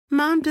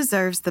Mom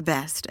deserves the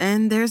best,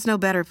 and there's no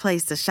better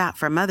place to shop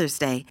for Mother's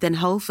Day than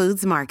Whole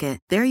Foods Market.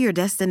 They're your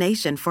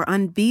destination for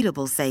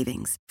unbeatable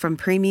savings, from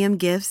premium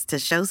gifts to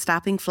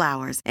show-stopping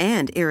flowers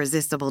and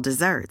irresistible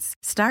desserts.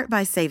 Start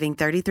by saving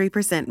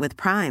 33% with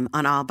Prime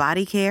on all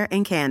body care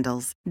and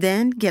candles.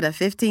 Then get a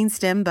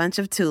 15-stem bunch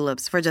of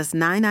tulips for just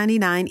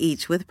 $9.99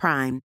 each with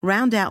Prime.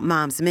 Round out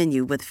Mom's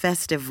menu with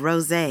festive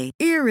rosé,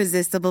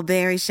 irresistible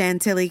berry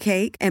chantilly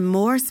cake, and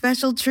more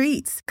special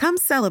treats. Come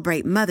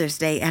celebrate Mother's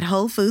Day at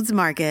Whole Foods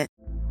Market.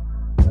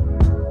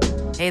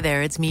 Hey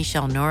there, it's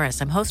Michelle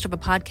Norris. I'm host of a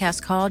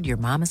podcast called Your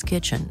Mama's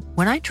Kitchen.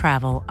 When I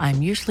travel,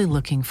 I'm usually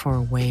looking for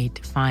a way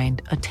to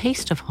find a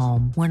taste of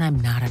home when I'm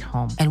not at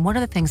home. And one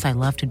of the things I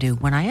love to do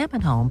when I am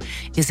at home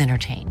is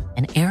entertain.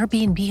 And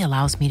Airbnb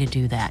allows me to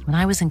do that. When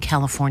I was in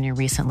California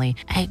recently,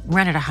 I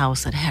rented a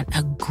house that had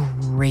a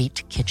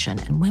great kitchen.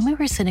 And when we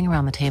were sitting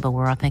around the table, we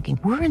were all thinking,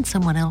 we're in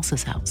someone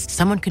else's house.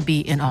 Someone could be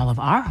in all of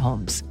our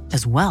homes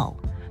as well.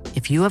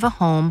 If you have a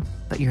home,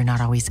 but you're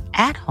not always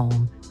at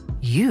home,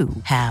 you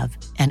have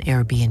an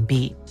Airbnb.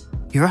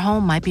 Your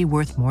home might be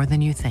worth more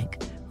than you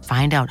think.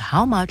 Find out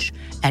how much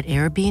at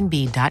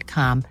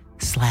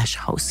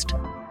airbnb.com/host.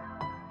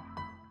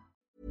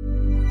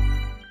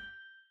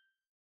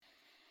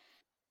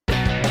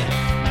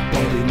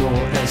 Bobby Moore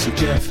and Sir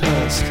Geoff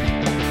Hurst,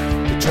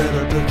 the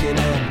Trevor Brooking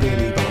and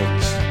Billy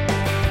Bonds,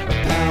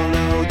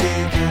 Paolo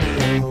Di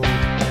Canio,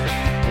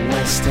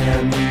 West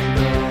Ham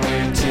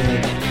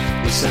United.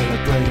 We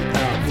celebrate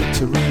our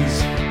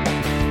victories,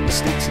 we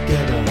stick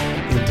together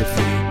in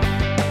defeat.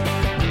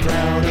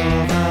 Proud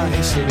of our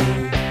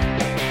history,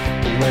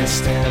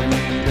 West Ham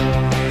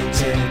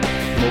United,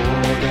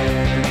 more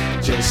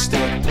than just a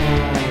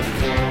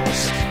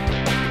podcast.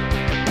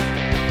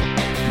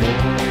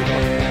 More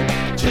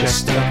than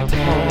just a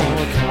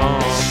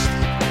podcast.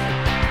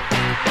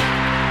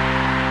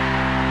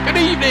 Good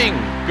evening,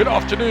 good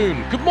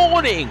afternoon, good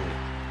morning.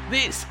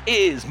 This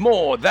is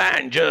More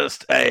Than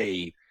Just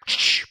a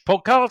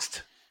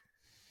Podcast.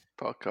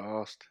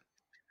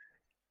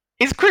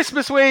 It's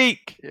Christmas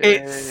week. Yay.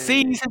 It's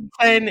season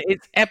 10.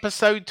 It's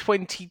episode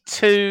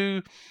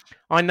 22.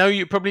 I know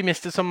you probably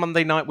missed us on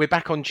Monday night. We're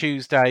back on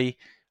Tuesday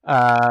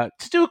to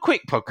do a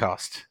quick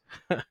podcast.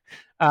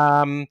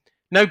 No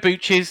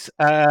Boochies.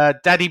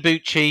 Daddy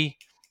Bucci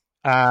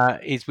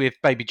is with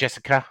baby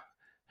Jessica,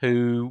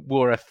 who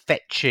wore a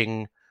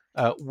fetching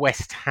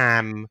West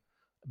Ham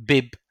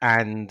bib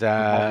and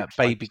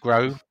baby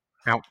grow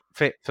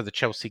outfit for the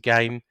Chelsea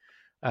game.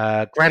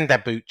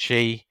 Grandad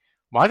Bucci.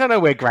 Well, I don't know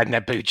where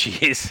Grandad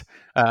Bucci is,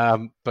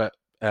 but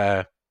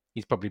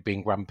he's probably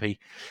being grumpy.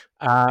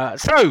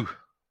 So,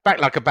 back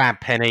like a bad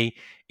penny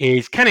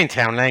is Canning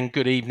Townland.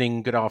 Good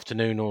evening, good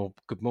afternoon, or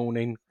good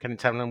morning. Canning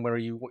Townland, where are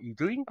you? What are you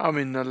doing? I'm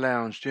in the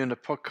lounge doing a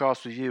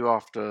podcast with you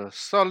after a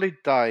solid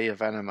day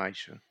of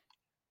animation.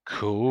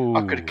 Cool.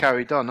 I could have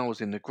carried on. I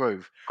was in the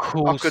groove.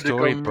 Cool I could have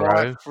story, gone bro.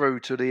 right through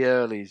to the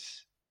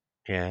earlies.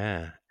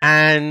 Yeah.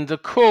 And,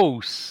 of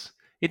course,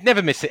 he'd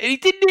never miss it. He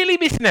did nearly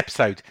miss an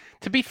episode.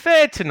 To be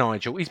fair to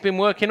Nigel, he's been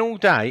working all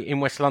day in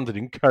West London,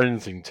 in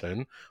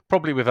Kensington,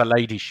 probably with her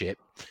ladyship,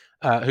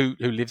 who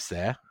lives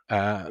there,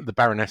 the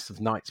Baroness of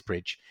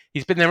Knightsbridge.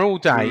 He's been there all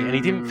day, and he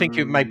didn't think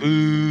he would make...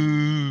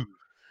 Boo!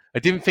 I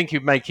didn't think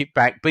he'd make it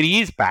back, but he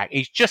is back.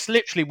 He's just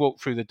literally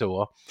walked through the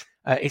door.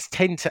 It's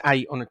 10 to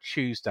 8 on a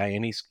Tuesday,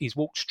 and he's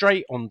walked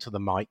straight onto the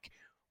mic.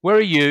 Where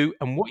are you,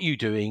 and what are you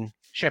doing,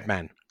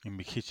 Shedman? In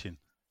my kitchen.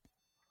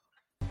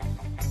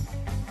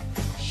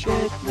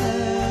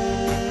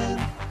 Shedman,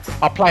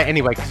 I'll play it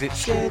anyway because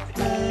it's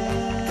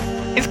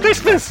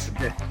Christmas.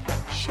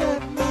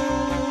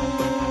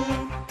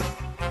 Shedman,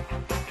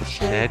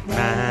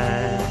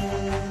 Shedman,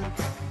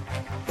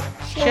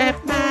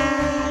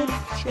 Shedman,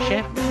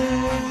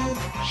 Shedman,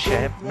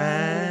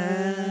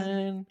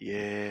 Shedman.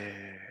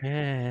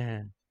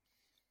 Yeah.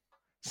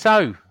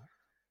 So,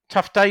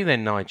 tough day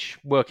then, Nige.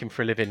 Working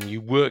for a living,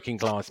 you working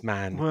class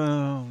man.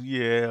 Well,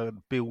 yeah,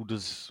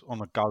 builders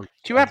on a go.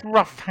 Do you have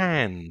rough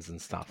hands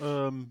and stuff?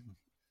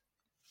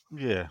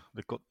 Yeah,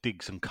 they've got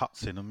digs and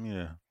cuts in them.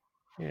 Yeah.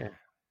 Yeah.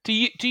 Do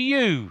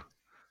you,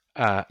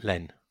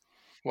 Len?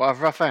 What,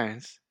 have rough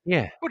hands?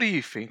 Yeah. What do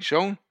you think,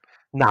 Sean?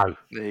 No.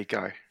 There you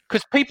go.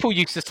 Because people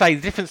used to say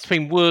the difference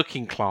between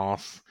working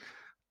class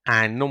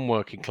and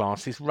non-working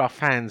class is rough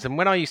hands. And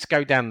when I used to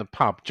go down the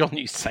pub, John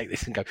used to say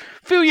this and go,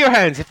 "Feel your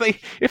hands. If they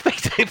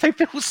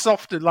feel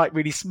soft and like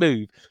really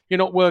smooth, you're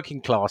not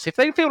working class. If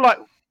they feel like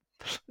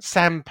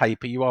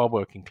sandpaper, you are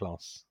working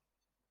class.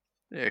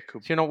 Yeah, cool.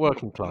 So you're not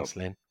working class,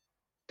 Len."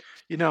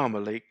 You know I'm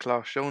elite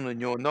class, Sean, and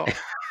you're not.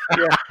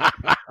 Yeah.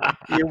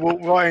 You walk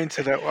right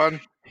into that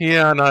one.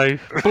 Yeah, I know.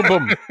 Boom,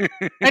 boom.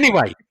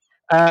 Anyway,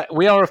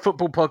 we are a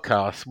football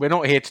podcast. We're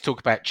not here to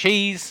talk about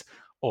cheese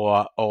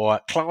or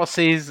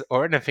classes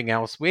or anything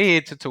else. We're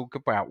here to talk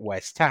about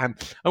West Ham.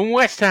 And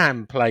West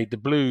Ham played the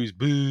Blues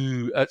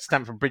at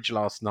Stamford Bridge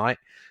last night.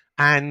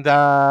 And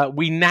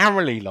we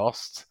narrowly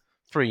lost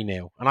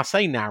 3-0. And I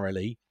say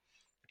narrowly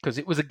because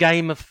it was a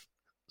game of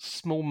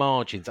small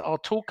margins. I'll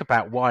talk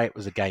about why it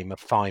was a game of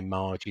fine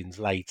margins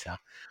later.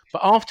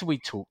 But after we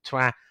talk to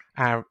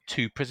our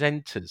two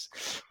presenters.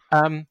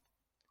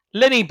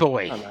 Lenny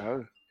boy,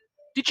 Hello.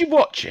 did you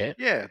watch it?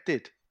 Yeah, I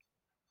did.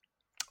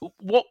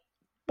 What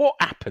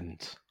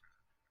happened?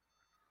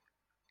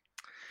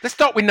 Let's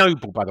start with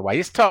Noble, by the way.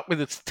 Let's start with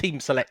the team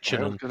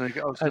selection. I was going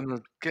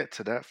to get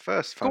to that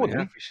first. Go on Funny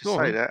then. enough, you should Go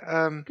say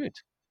on. that.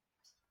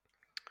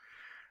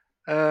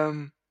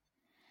 Good.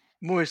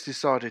 Moyes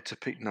decided to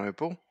pick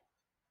Noble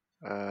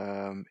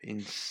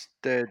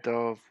instead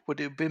of, would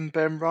it have been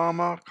Ben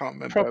Rama? I can't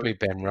remember. Probably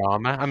Ben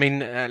Rama. I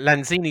mean,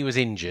 Lanzini was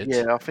injured.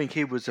 Yeah, I think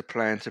he was the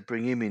plan to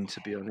bring him in, to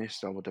be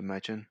honest, I would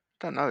imagine.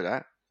 Don't know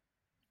that.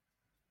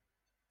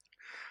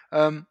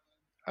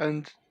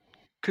 And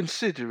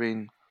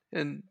considering,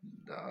 and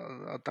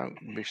I don't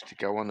wish to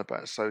go on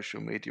about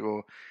social media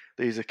or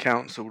these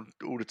accounts all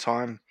the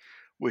time,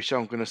 which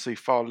I'm going to see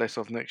far less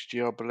of next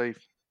year, I believe.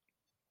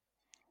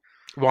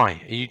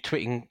 Why? Are you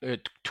quitting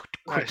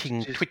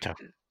Twitter?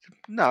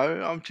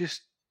 No, I'm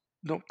just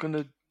not going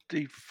to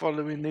be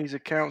following these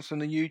accounts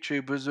and the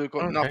YouTubers who've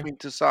got nothing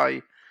to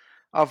say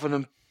other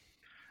than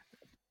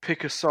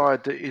pick a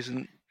side that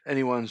isn't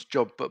anyone's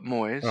job but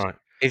Moyes. Right.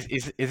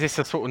 Is this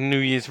a sort of New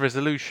Year's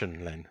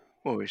resolution, then?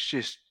 Well, it's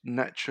just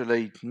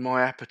naturally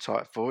my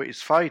appetite for it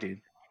is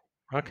fading.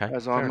 Okay.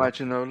 As I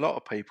imagine a lot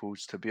of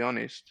people's, to be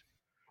honest.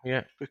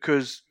 Yeah.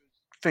 Because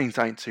things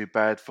ain't too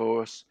bad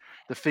for us.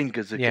 The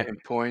fingers are getting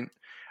point.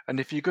 And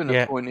if you're going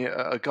to point it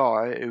at a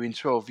guy who in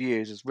 12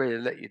 years has really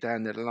let you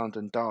down at the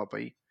London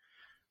Derby,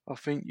 I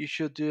think you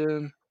should...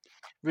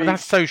 But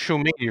that's social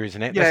media,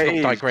 isn't it? Yeah, Let's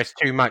not digress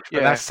too much,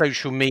 but that's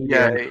social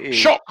media. Yeah,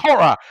 shock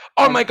horror!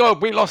 Oh my God,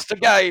 we lost a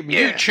game!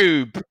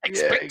 YouTube!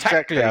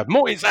 Spectacular! Exactly.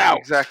 Moyes out!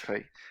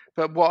 Exactly.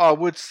 But what I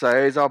would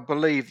say is I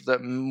believe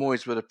that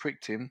Moyes would have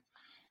pricked him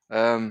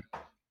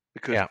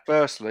because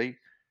firstly,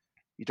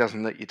 he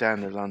doesn't let you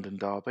down in the London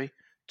Derby.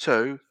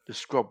 2, the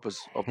squad was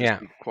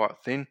obviously quite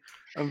thin.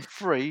 And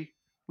 3,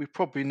 we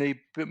probably need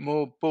a bit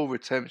more ball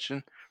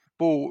retention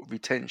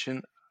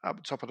up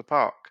the top of the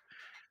park.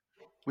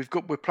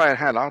 We're playing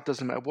Haller,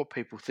 doesn't matter what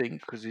people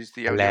think because he's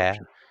the only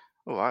option.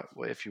 All right,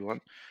 well, if you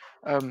want.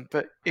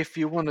 But if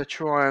you want to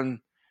try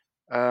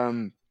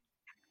and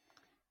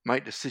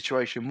make the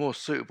situation more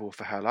suitable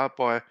for Haller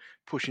by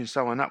pushing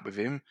someone up with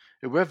him,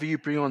 whoever you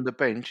bring on the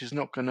bench is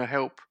not going to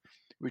help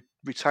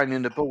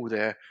retaining the ball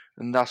there,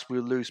 and thus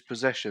we'll lose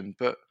possession.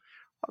 But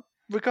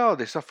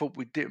regardless, I thought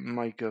we didn't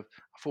make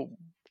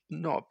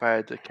not a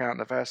bad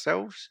account of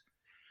ourselves.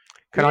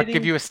 Can I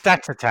give you a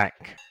stat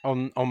attack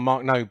on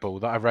Mark Noble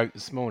that I wrote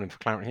this morning for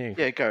Clarence Hughes?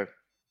 Yeah, go.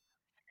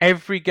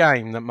 Every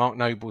game that Mark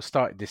Noble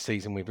started this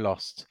season, we've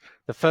lost.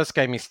 The first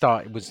game he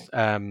started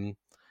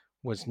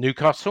was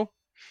Newcastle,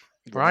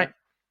 right?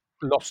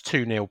 Lost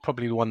 2-0,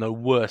 probably one of the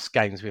worst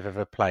games we've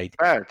ever played.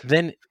 Bad.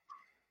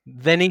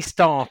 Then he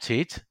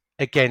started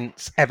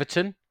against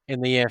Everton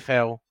in the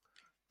EFL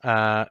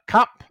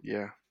Cup.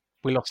 Yeah.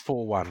 We lost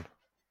 4-1.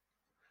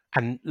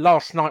 And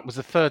last night was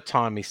the third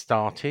time he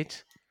started.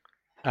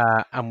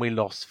 And we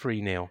lost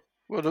 3-0.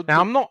 Well,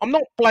 now I'm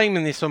not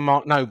blaming this on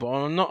Mark Noble.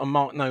 I'm not a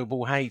Mark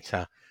Noble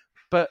hater,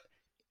 but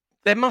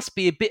there must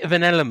be a bit of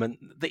an element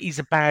that he's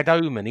a bad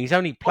omen. He's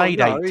only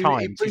played 8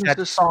 times. He's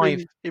had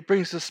 5. It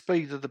brings the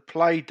speed of the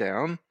play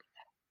down.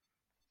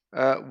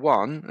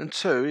 1 and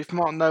 2. If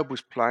Mark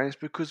Noble's playing, it's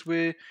because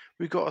we've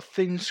got a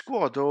thin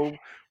squad, or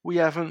we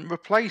haven't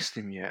replaced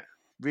him yet.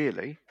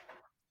 Really,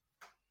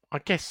 I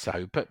guess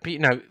so. But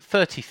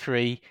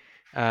 33.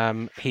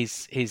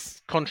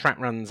 His contract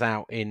runs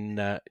out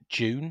in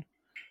June.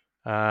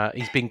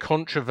 He's been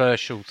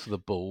controversial to the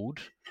board.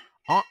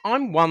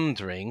 I'm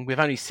wondering, with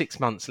only 6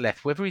 months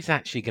left, whether he's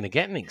actually going to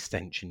get an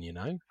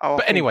extension,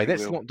 But anyway,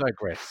 let's not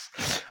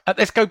digress.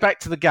 Let's go back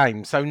to the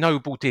game. So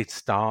Noble did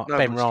start.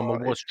 Ben Rama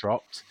was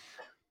dropped.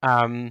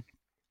 Balbuena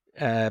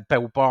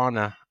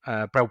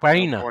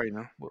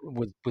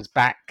was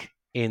back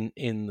in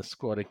the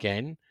squad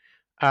again.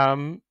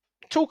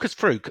 Talk us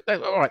through.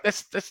 All right,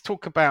 let's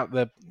talk about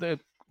the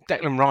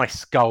Declan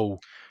Rice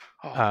goal.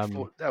 I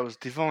thought that was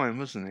divine,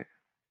 wasn't it?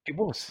 It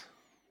was.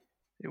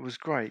 It was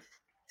great.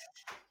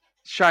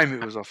 Shame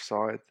it was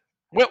offside.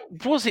 Well,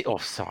 was it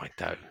offside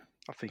though?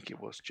 I think it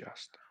was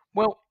just.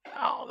 Well,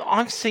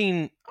 I've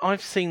seen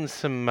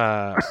some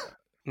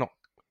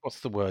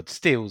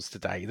steals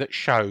today that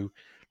show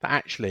that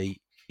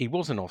actually he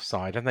wasn't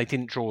offside and they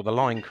didn't draw the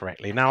line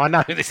correctly. Now I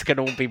know this can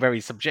all be very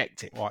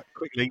subjective. Right,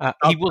 quickly.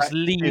 He was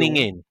leaning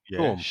in.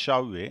 Yeah,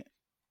 show it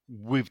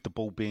with the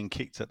ball being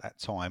kicked at that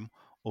time,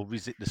 or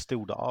is it the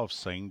still that I've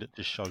seen that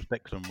just shows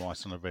Declan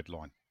Rice on a red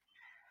line?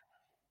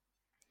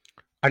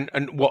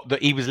 And what,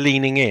 that he was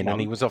leaning in and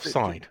he was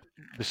offside?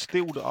 The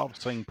still that I've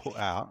seen put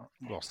out,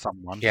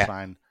 someone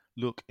saying,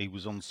 look, he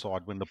was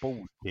onside when the ball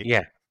was kicked.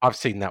 Yeah, I've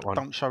seen that one.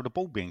 Don't show the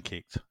ball being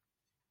kicked.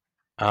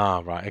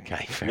 Ah, right,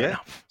 okay, fair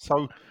enough.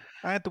 So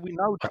how do we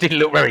know that? I didn't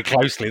look very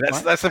closely.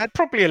 That's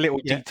probably a little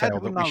detail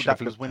that we should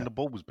have looked when the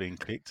ball was being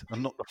kicked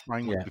and not the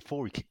frame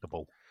before he kicked the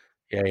ball.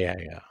 Yeah,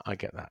 I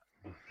get that.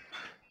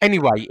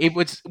 Anyway, it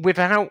was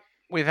without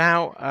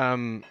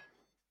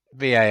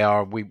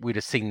VAR, we'd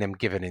have seen them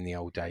given in the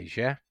old days,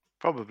 yeah?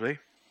 Probably.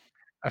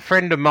 a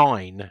friend of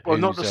mine. Well,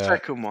 not who's, the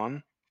second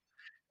one.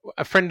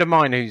 A friend of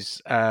mine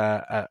who's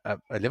a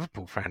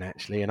Liverpool fan,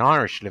 actually, an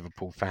Irish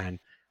Liverpool fan,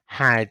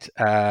 had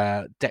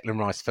Declan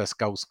Rice first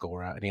goal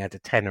scorer, and he had a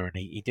tenner, and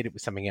he did it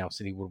with something else,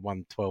 and he would have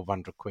won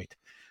 1,200 quid.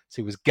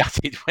 So he was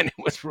gutted when it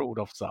was ruled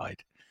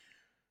offside.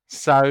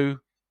 So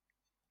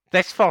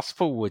let's fast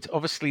forward.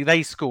 Obviously,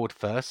 they scored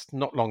first,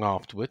 not long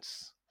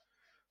afterwards.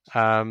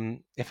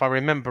 If I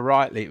remember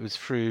rightly, it was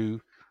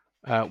through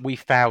we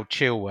fouled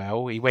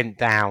Chilwell. He went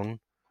down.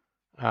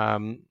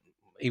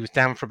 He was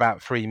down for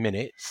about 3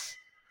 minutes.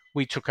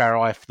 We took our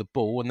eye off the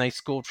ball, and they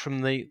scored from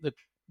the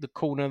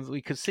corner that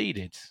we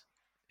conceded.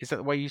 Is that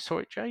the way you saw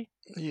it, Jay?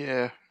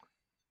 Yeah.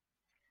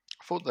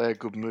 I thought they had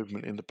good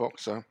movement in the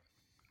box, though,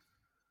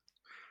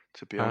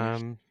 to be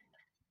honest.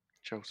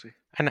 Chelsea.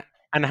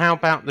 And how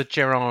about the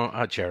Gerard?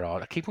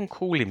 I keep on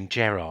calling him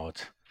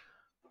Gerard.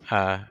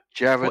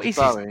 Jared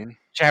Bowen.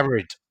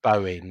 Jared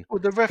Bowen. Well,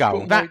 the ref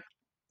goal.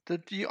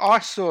 I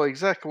saw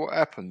exactly what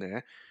happened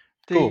there.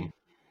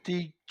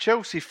 The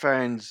Chelsea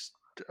fans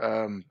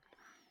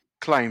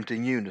claimed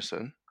in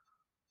unison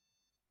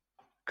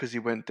because he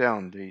went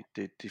down,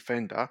 the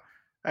defender,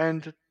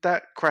 and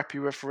that crappy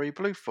referee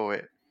blew for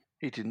it.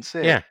 He didn't see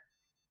it. Yeah.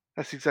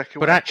 That's exactly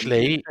what happened. But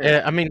actually,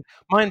 I mean,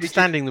 my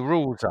understanding the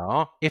rules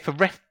are, if a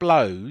ref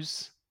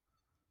blows,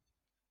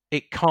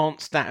 it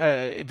can't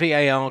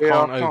VAR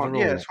can't overrule.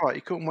 Yeah, that's right.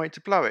 He couldn't wait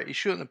to blow it. He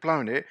shouldn't have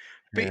blown it.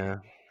 But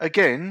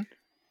again,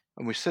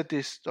 and we said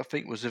this, I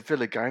think it was a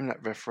Villa game,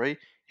 that referee,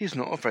 he's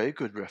not a very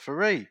good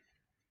referee.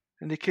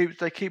 And they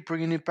keep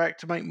bringing him back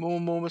to make more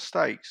and more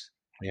mistakes.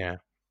 Yeah.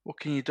 What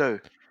can you do?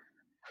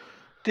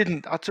 To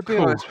be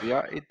honest with you,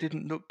 it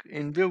didn't look,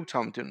 in real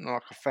time, it didn't look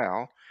like a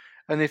foul.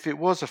 And if it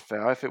was a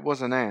foul, if it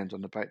was an hand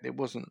on the back, there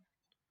wasn't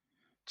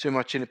too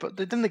much in it. But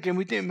then again,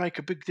 we didn't make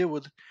a big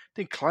deal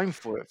didn't claim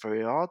for it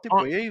very hard, did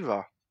we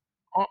either?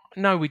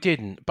 No, we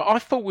didn't. But I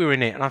thought we were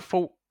in it, and I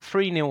thought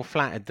 3-0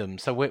 flattered them.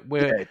 So we're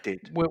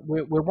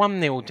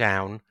 1-0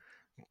 down.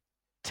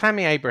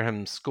 Tammy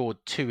Abraham scored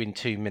 2 in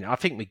 2 minutes. I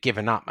think we'd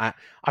given up. I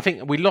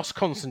think we lost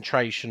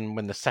concentration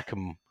when the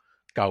second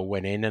goal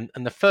went in,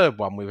 and the third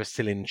one we were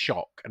still in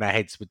shock, and our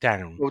heads were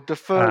down. Well, the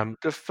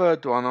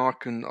third one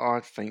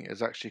I think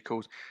is actually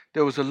caused.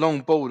 There was a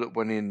long ball that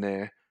went in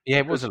there. Yeah,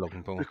 it was a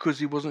long ball because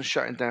he wasn't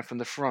shutting down from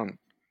the front.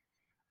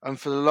 And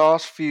for the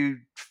last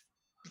 3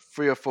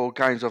 or 4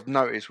 games, I've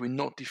noticed we're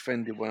not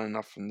defended well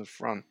enough from the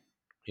front.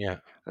 Yeah,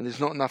 and there's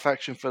not enough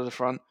action for the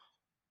front.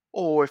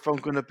 Or if I'm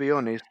going to be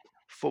honest,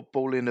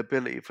 footballing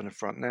ability from the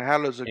front. Now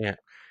Haller's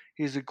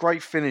he's a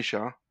great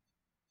finisher.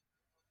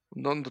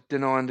 I'm not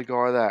denying the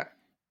guy that.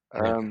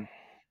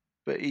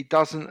 But he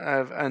doesn't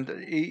have, and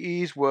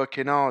he is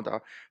working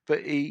harder,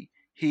 but he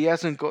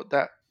hasn't got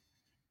that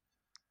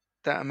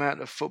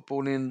amount of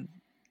footballing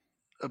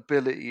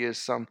ability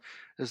as the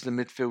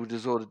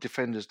midfielders or the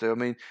defenders do. I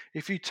mean,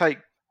 if you take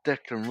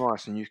Declan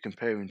Rice and you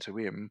compare him to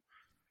him,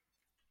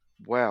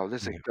 wow,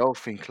 there's a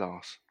golfing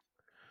class,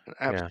 an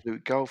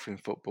absolute golfing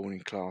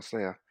footballing class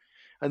there,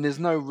 and there's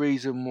no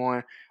reason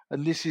why.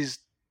 And this is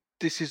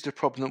the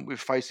problem that we're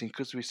facing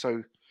because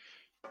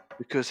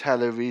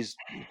Haller is,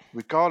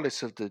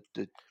 regardless of the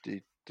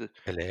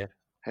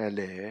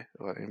Haller,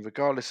 and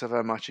regardless of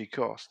how much he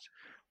costs,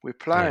 we're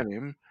playing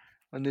him,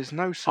 and there's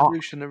no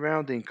solution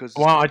around him.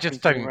 I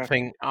just don't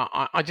think.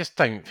 I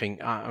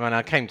mean,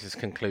 I came to this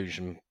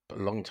conclusion a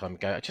long time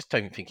ago. I just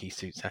don't think he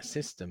suits our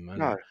system.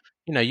 And,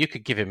 no, you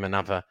could give him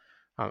another.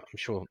 I'm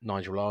sure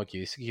Nigel will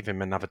argue. So give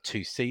him another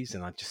 2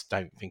 seasons. I just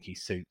don't think he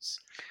suits.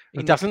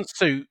 He doesn't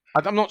suit.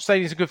 I'm not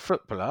saying he's a good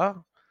footballer,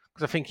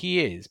 because I think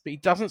he is, but he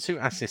doesn't suit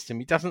our system.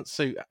 He doesn't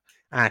suit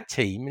our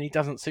team, and he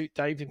doesn't suit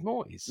David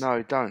Moyes. No,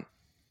 he don't.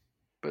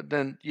 But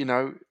then,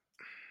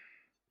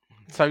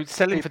 so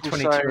sell him for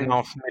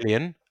 22.5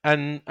 million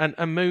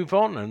and move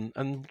on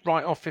and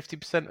write off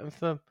 50% of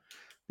the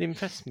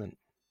investment.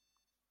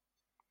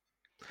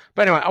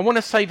 But anyway, I want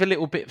to save a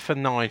little bit for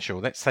Nigel.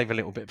 Let's save a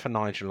little bit for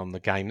Nigel on the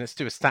game. Let's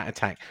do a stat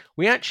attack.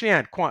 We actually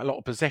had quite a lot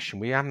of possession.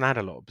 We haven't had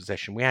a lot of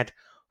possession. We had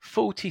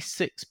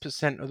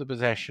 46% of the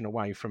possession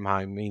away from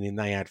home, meaning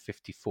they had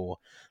 54.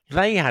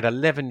 They had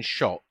 11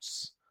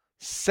 shots,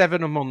 7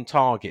 of them on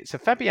target. So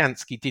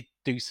Fabianski did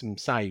do some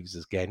saves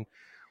again.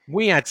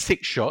 We had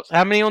 6 shots.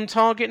 How many on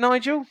target,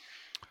 Nigel?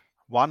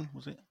 1,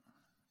 was it?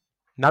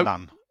 No.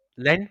 None.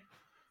 Len?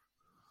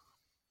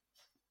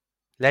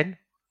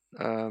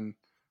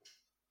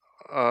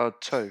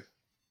 2.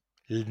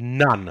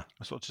 None.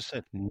 That's what I just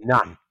said.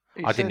 None.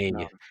 I didn't hear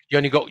you. You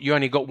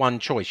only got one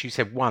choice. You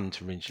said 1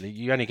 originally.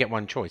 You only get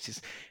one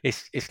choice.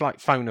 It's like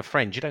phone a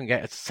friend. You don't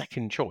get a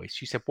second choice.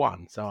 You said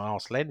 1. So I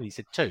asked Len, and he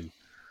said 2.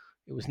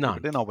 It was none.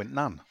 But then I went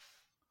none.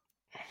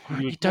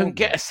 You don't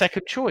get a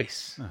second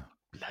choice. Oh.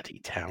 Bloody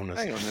Towners.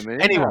 Hang on a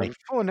minute. Anyway,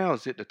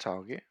 4-0's hit the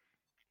target.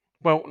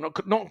 Well,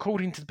 not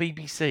according to the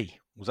BBC.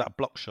 Was that a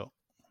block shot?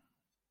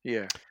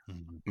 Yeah.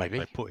 Maybe.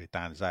 They put it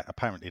down as that.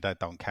 Apparently, they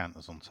don't count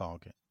as on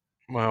target.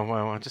 Well,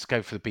 I'll just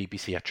go for the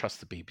BBC. I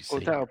trust the BBC.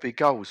 Well, that would be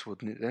goals,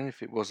 wouldn't it, then,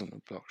 if it wasn't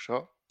a block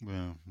shot?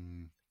 Well,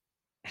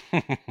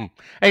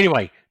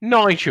 Anyway,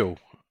 Nigel,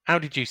 how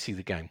did you see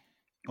the game?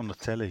 On the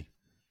telly.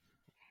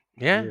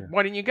 Yeah? Yeah.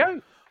 Why didn't you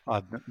go?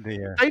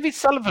 Yeah. David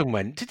Sullivan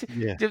went.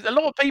 Yeah. A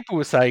lot of people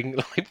were saying,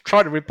 like,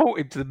 trying to report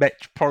him to the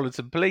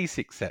Metropolitan Police,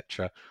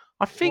 etc.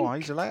 I think Why?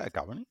 He's allowed to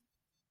go, isn't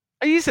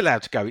he is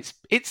allowed to go.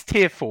 It's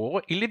tier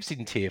 4. He lives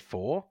in tier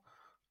 4.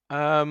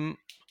 I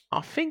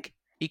think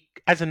he,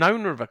 as an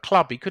owner of a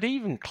club, he could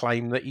even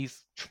claim that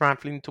he's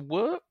travelling to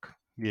work.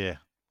 he? Yeah.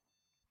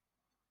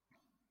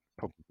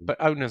 Probably. But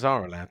owners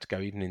are allowed to go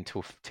even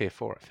into tier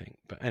 4, I think.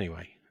 But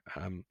anyway,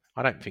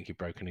 I don't think he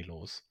broke any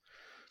laws.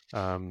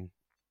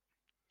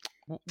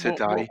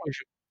 Today.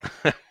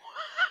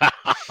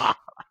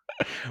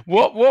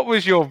 What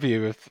was your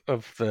view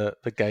of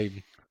the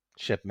game,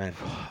 Shedman?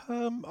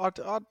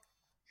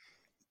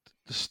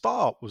 The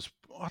start was,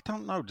 I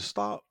don't know. The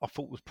start I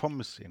thought was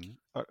promising.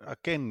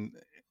 Again,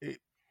 it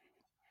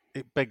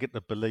begged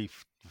the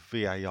belief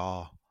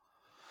VAR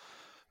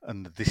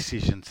and the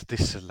decision to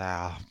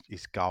disallow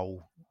his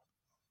goal.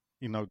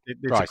 You know,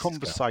 there's a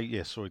conversation.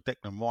 Yeah, sorry,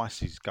 Declan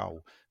Rice's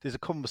goal. There's a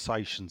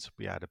conversation to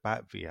be had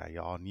about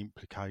VAR and the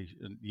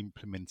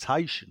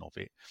implementation of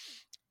it.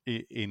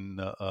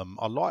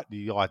 I like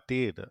the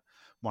idea that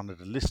one of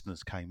the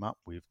listeners came up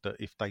with, that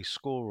if they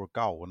score a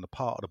goal and the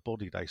part of the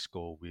body they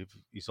score with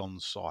is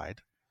onside,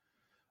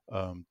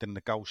 then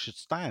the goal should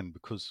stand,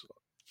 because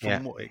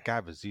from what it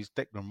gathers is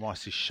Declan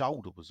Rice's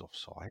shoulder was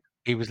offside.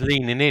 He was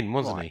leaning in,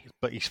 wasn't he?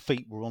 But his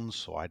feet were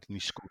onside, and he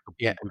scored the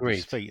ball with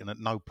his feet, and at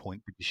no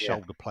point did his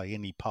shoulder play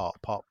any part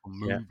apart from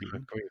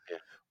moving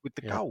with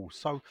the goal.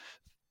 So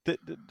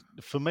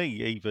for me,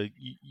 either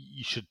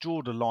you should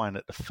draw the line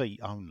at the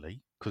feet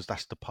only, because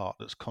that's the part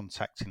that's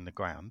contacting the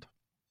ground,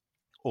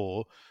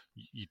 or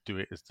you do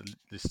it as the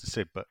listener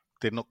said, but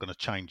they're not going to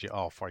change it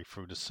halfway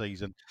through the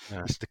season.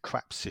 No. It's the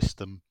crap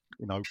system.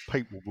 You know,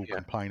 people will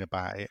complain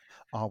about it.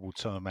 I will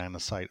turn around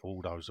and say to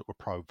all those that were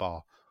pro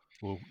VAR,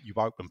 well, you've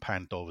opened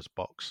Pandora's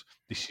box.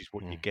 This is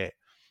what you get.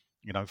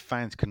 You know,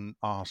 fans can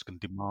ask and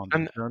demand.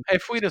 And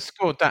if we'd have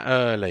scored that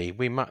early,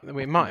 we might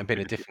have been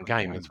a different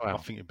game as well. I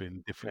think it'd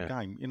been a different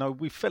game. You know,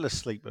 we fell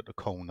asleep at the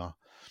corner.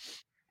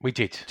 We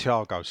did.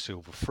 Thiago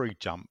Silva, free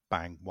jump,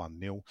 bang,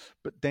 1-0.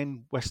 But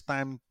then West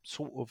Ham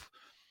sort of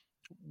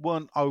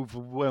weren't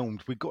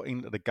overwhelmed. We got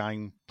into the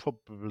game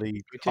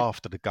probably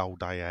after the goal.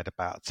 They had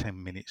about a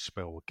 10-minute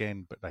spell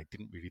again, but they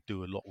didn't really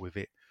do a lot with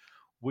it.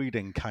 We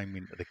then came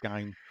into the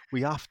game.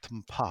 We huffed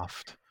and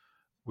puffed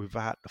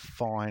without the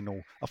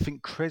final. I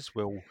think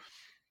Creswell,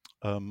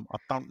 I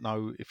don't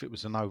know if it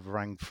was an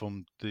overhang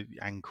from the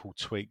ankle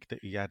tweak that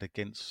he had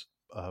against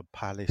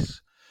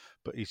Palace,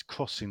 but his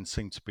crossing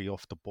seemed to be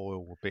off the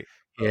boil a bit.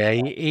 Yeah,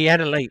 he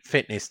had a late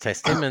fitness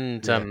test. Him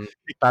and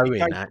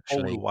Bowen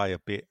actually away a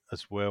bit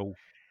as well.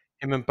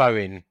 Him and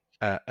Bowen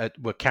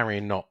were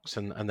carrying knocks,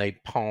 and they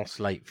passed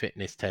late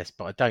fitness test,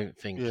 but I don't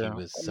think he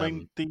was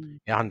 100%.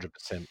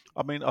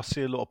 I mean, I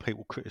see a lot of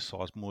people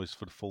criticise Moyes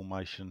for the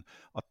formation.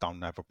 I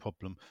don't have a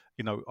problem.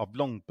 You know, I've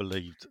long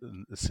believed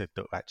and said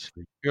that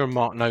actually. You're a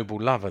Mark Noble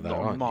lover, though,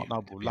 aren't you? Mark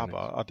Noble lover.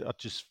 I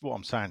just, what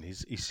I'm saying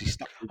is he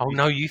stuck with Oh,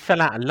 no, you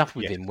fell out of love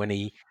with him when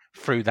he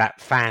threw that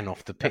fan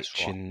off the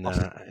pitch.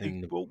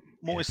 Right.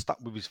 Moyes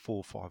stuck with his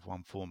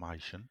 4-5-1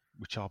 formation,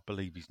 which I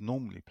believe is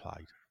normally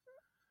played.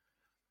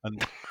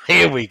 And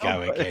here we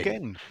go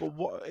again. But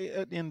what,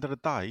 at the end of the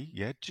day,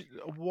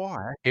 why?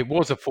 It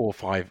was a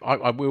 4-5.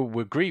 I will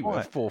agree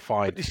with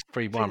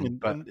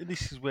 4-5-3-1. But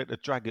this is where to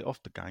drag it off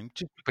the game.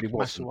 Just but it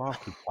wasn't.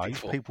 Plays,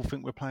 people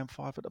think we're playing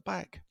 5 at the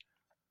back.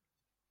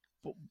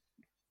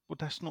 But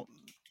that's not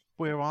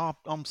where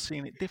I'm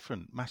seeing it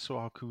different.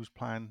 Masuaku was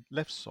playing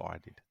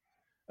left-sided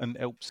and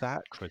helps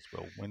out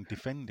Creswell when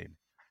defending,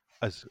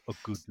 as a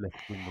good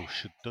left winger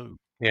should do.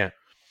 Yeah.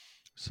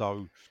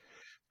 So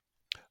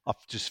I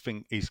just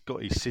think he's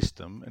got his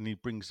system and he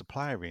brings the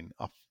player in.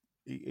 I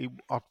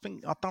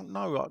don't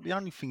know. The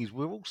only thing is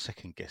we're all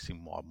second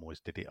guessing why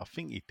Moyes did it. I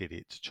think he did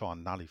it to try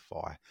and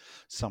nullify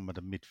some of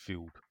the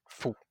midfield.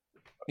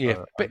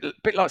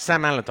 Bit like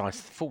Sam Allardyce,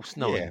 false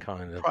nine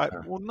kind of. Right.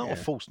 Well, not a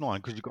false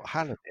nine because you've got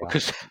Halliday.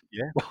 Because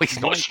well,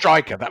 he's not a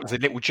striker. That was a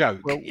little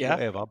joke. Well,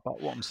 whatever.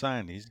 But what I'm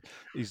saying is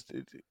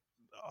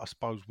I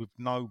suppose with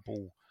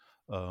Noble,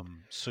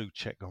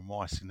 Souček and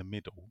Rice in the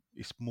middle,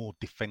 it's more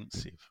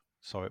defensive.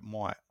 So it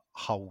might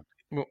hold.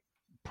 Well,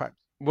 perhaps.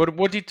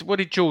 What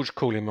did George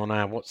call him on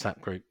our WhatsApp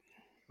group?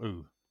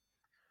 Who?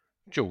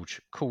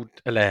 George called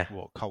Allaire.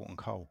 What? Carlton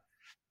Cole.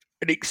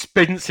 An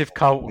expensive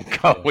Carlton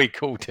Cole. We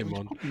called him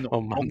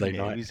on Monday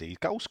night. Is he? His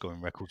goal scoring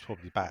record's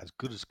probably about as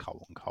good as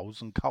Carlton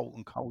Cole's, and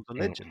Carlton Cole's a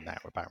legend now,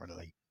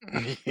 apparently.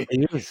 He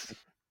is.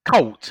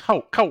 Cult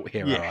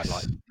hero. Yes. I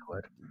like the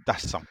word.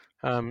 That's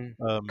something.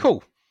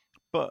 Cool.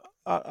 But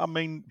I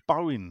mean,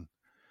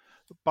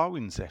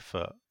 Bowen's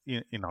effort,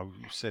 you know,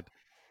 said,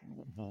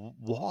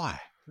 why?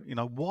 You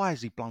know, why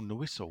has he blown the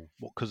whistle?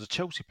 What? Because a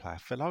Chelsea player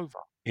fell over.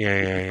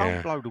 If you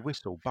don't blow the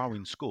whistle,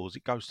 Bowen scores,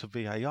 it goes to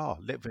VAR.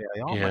 Let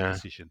VAR make a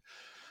decision.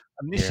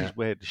 And this is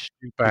where the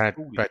stupid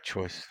bad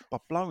choice. By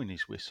blowing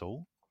his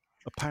whistle,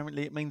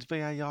 apparently it means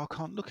VAR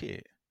can't look at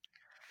it.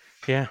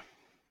 Yeah.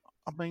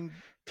 I mean,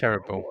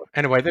 terrible.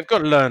 Anyway, they've got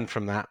to learn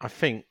from that. I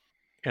think,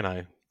 you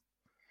know,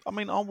 I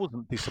mean, I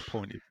wasn't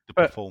disappointed with the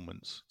But-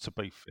 performance, to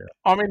be fair.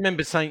 I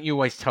remember saying you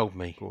always told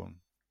me, Go on.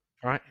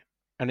 right?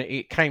 And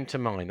it came to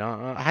mind.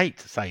 I hate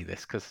to say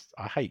this because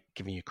I hate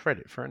giving you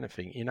credit for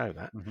anything. You know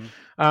that.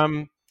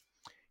 Mhm.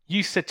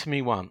 You said to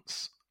me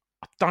once,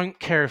 I don't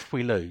care if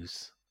we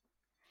lose,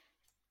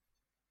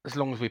 as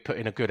long as we put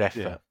in a good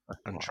effort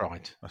and right.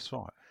 tried. That's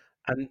right.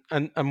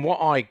 And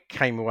what I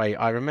came away,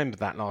 I remember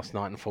that last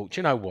night and thought,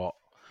 you know what?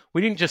 We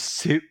didn't just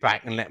sit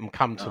back and let them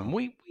come to them.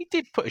 We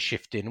did put a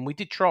shift in and we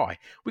did try.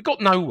 We got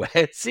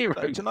nowhere, zero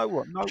Do you know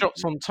what? No,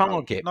 shots on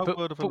target, no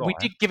word of a but we lie.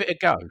 did give it a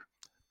go.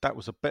 That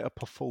was a better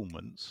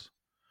performance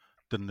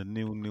than the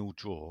 0-0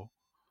 draw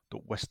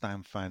that West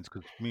Ham fans,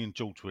 because me and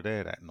George were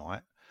there that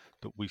night,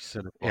 that we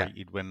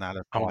celebrated when On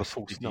the Allardyce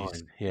false did his,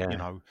 nine, yeah. you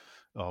know,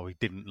 he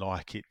didn't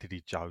like it, did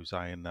he,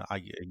 Jose, in the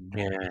 18?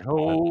 Yeah.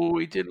 Oh,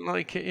 he didn't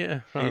like it, yeah.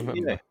 I remember.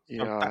 So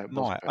Yeah, that it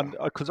was night, better. and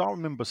because I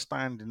remember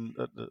standing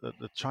at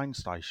the train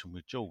station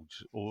with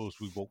George, or as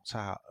we walked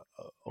out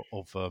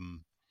of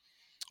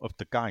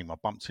the game, I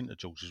bumped into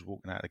George as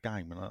walking out of the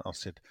game, and I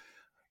said,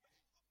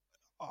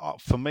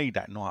 for me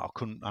that night, I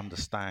couldn't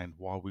understand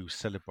why we were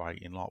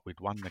celebrating like we'd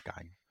won the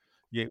game.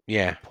 Yeah,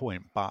 Yeah. the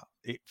point, but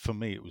for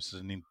me, it was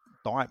an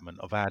indictment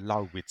of how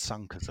low we'd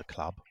sunk as a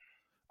club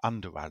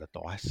under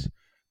Allardyce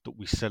that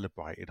we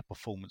celebrated a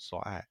performance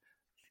like that.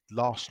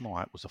 Last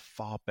night was a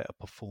far better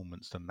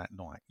performance than that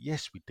night.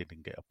 Yes, we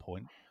didn't get a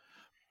point,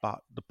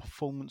 but the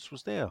performance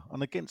was there.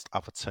 And against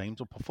other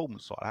teams, a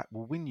performance like that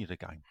will win you the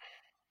game.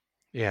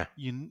 Yeah.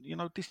 You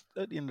know, this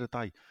at the end of the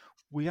day,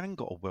 we ain't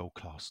got a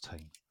world-class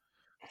team.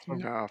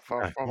 No,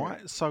 far from it.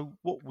 Right? So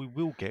what we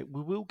will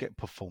get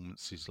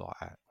performances like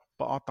that.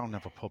 But I don't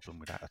have a problem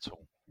with that at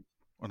all.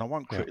 And I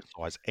won't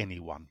criticise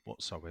anyone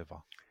whatsoever.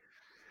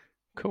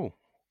 Cool.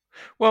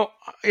 Well,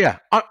 yeah,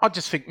 I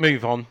just think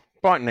move on.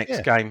 Brighton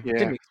next game. Yeah.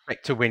 Didn't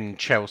expect to win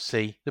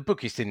Chelsea. The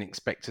bookies didn't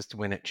expect us to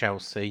win at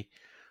Chelsea.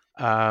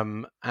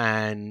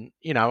 And,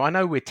 you know, I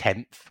know we're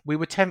 10th. We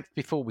were 10th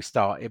before we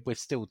started. We're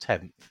still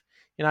 10th.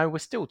 You know, we're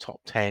still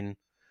top 10.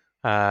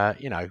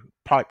 You know,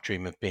 pipe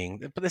dream of being,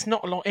 but there's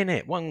not a lot in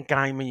it. One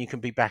game and you can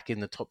be back in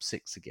the top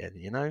 6 again,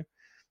 you know?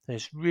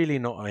 There's really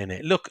not in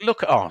it. Look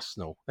at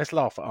Arsenal. Let's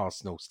laugh at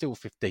Arsenal. Still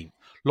 15th.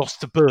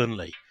 Lost to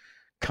Burnley.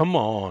 Come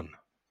on.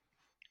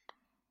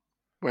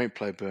 We ain't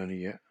played Burnley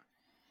yet.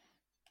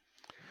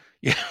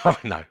 Yeah, I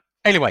know.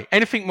 Anyway,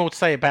 anything more to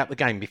say about the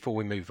game before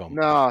we move on?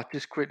 No,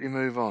 just quickly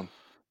move on.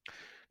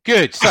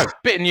 Good. So,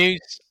 bit of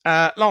news.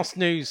 Last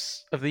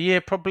news of the year,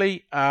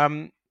 probably.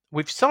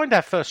 We've signed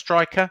our first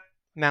striker.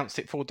 Announced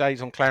it 4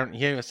 days on Clarence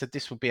Hugh. I said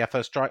this would be our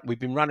first strike. We've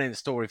been running the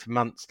story for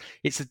months.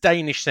 It's a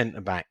Danish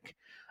centre-back.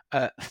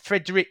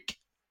 Frederick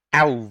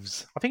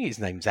Alves. I think his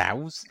name's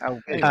Alves.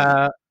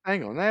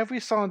 Hang on. Now, have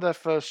we signed our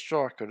first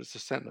striker that's a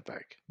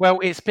centre-back? Well,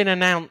 it's been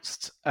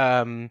announced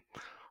on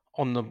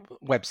the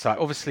website.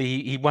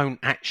 Obviously, he won't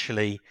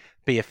actually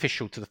be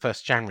official to the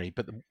 1st January,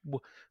 but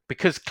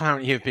because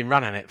Clarence Hugh have been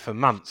running it for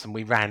months and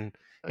we ran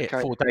it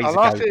 4 days ago. I'll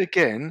ask it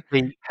again.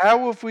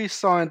 How have we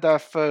signed our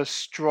first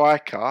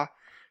striker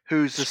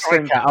who's a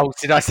striker? Oh,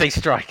 did I say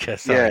striker?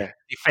 Sorry. Yeah.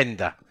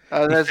 Defender.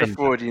 There's a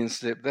Freudian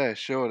slip there,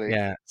 surely.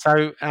 Yeah.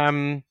 So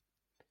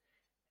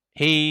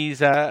he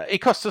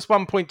cost us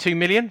 1.2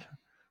 million.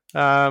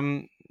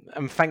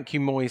 And thank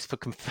you, Moyes, for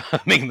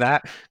confirming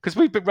that, because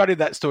we've been running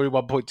that story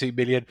 1.2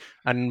 million,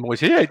 and Moyes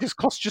said, yeah, it just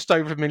costs just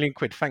over £1 million.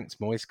 Thanks,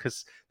 Moyes,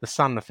 because the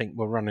Sun, I think,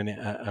 were running it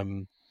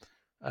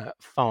at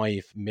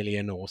 5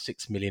 million or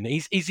 6 million.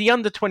 He's the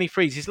under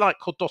 23s. He's like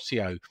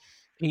Cordosio.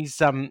 He's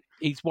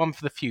one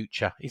for the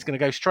future. He's going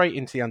to go straight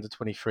into the under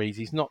 23s.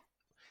 He's not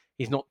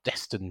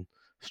destined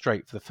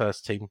straight for the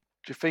first team.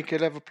 Do you think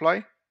he'll ever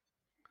play?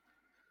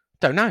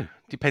 Don't know.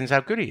 Depends how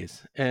good he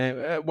is.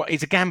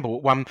 It's a gamble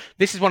at one.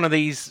 This is one of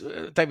these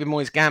David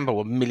Moyes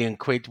gamble, £1 million.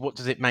 What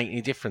does it make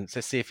any difference?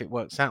 Let's see if it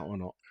works out or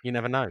not. You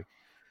never know.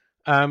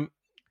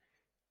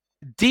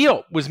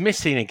 Diop was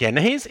missing again.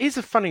 Here's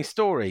a funny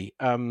story.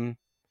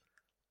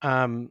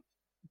 Diop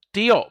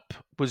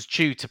was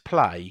due to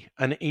play,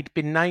 and he'd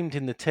been named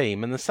in the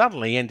team, and then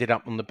suddenly ended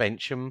up on the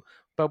bench, and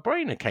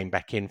Balbrena came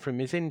back in from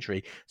his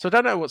injury. So I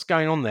don't know what's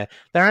going on there.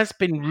 There has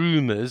been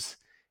rumours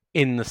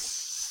in the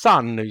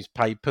Sun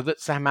newspaper that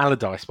Sam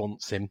Allardyce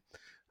wants him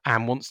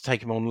and wants to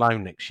take him on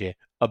loan next year.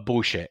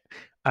 Bullshit.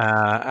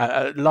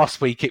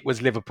 Last week it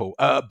was Liverpool.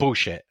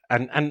 Bullshit.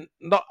 And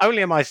not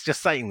only am I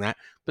just saying that,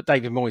 but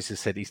David Moyes has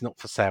said he's not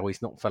for sale.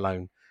 He's not for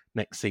loan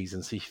next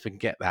season. So you can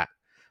get that.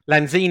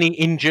 Lanzini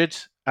injured.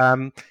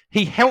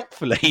 He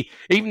helpfully,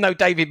 even though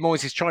David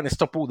Moyes is trying to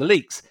stop all the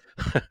leaks,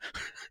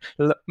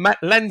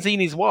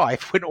 Lanzini's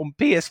wife went on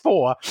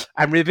PS4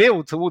 and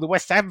revealed to all the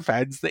West Ham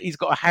fans that he's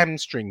got a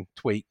hamstring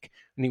tweak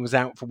and he was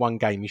out for one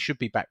game. He should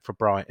be back for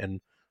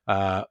Brighton.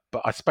 But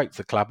I spoke to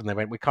the club and they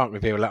went, we can't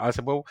reveal that. I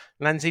said, well,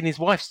 Lanzini's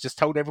wife's just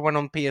told everyone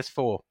on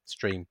PS4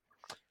 stream.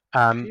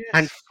 PS4?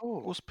 And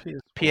what's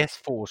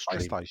PS4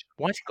 stream. PlayStation.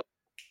 Why has he got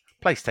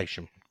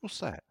PlayStation? What's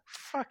that?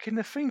 Fucking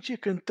the things you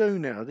can do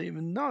now, I didn't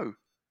even know.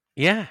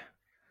 Yeah.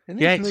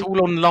 Yeah, it's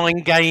all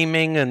online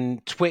gaming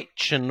and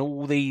Twitch and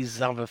all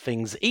these other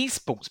things.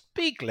 Esports,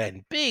 big,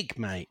 Len, big,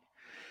 mate.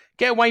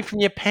 Get away from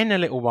your pen a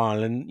little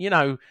while and,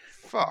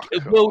 Fuck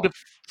world of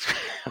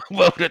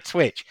world of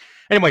Twitch.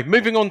 Anyway,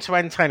 moving on to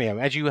Antonio.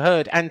 As you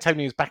heard,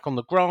 Antonio's back on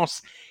the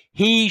grass.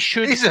 He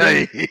should Is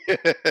be. he?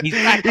 He's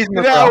back He's on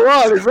the been out a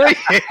grass. while, is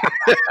he?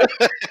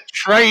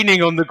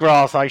 Training on the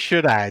grass, I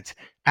should add.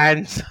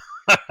 And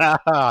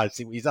I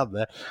see what he's done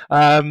there.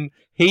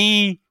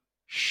 He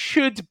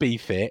should be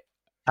fit,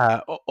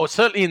 or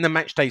certainly in the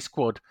matchday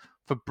squad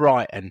for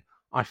Brighton.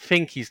 I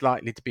think he's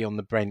likely to be on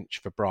the bench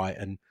for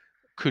Brighton.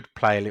 Could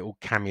play a little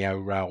cameo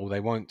role. They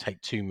won't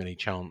take too many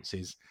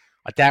chances.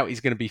 I doubt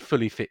he's going to be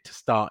fully fit to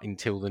start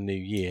until the new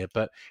year,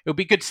 but it'll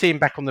be good to see him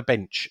back on the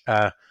bench,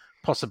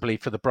 possibly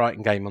for the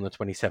Brighton game on the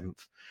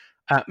 27th.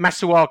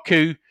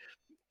 Masuaku,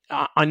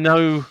 I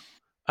know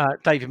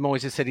David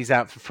Moyes has said he's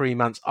out for 3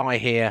 months. I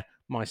hear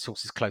my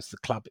sources close to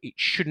the club. It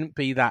shouldn't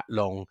be that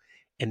long,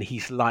 and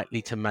he's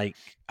likely to make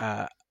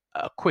a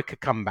quicker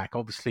comeback.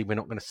 Obviously, we're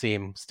not going to see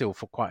him still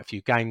for quite a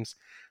few games,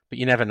 but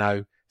you never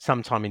know.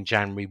 Sometime in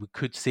January, we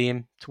could see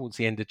him towards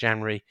the end of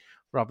January,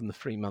 rather than the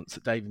 3 months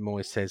that David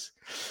Moyes says.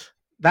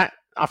 I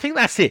think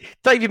that's it.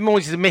 David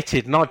Moyes has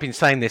admitted, and I've been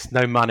saying this,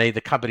 no money, the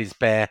cupboard is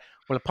bare.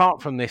 Well,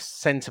 apart from this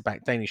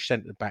centre-back, Danish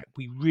centre-back,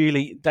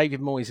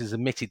 David Moyes has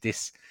admitted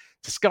this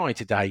to Sky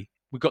today.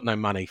 We've got no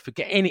money.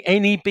 Forget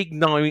any big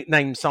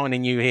name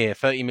signing you here,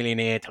 30 million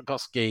here,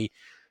 Tarkowski,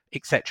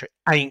 etc.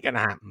 Ain't going to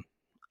happen.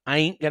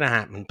 Ain't going to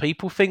happen.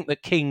 People think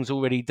that King's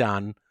already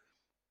done.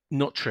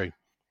 Not true.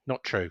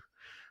 Not true.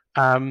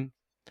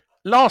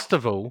 Last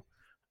of all,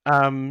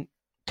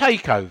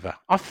 takeover.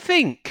 I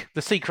think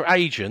the secret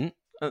agent,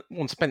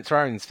 on Spencer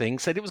Owens' thing,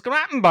 said it was going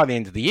to happen by the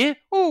end of the year.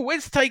 Oh,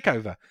 where's the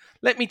takeover?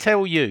 Let me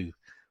tell you,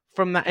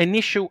 from that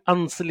initial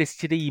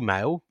unsolicited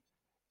email,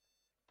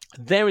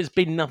 there has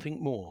been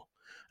nothing more.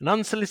 An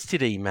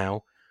unsolicited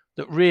email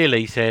that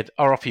really said,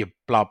 I'll offer you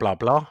blah, blah,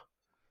 blah.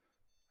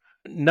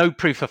 No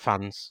proof of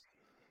funds.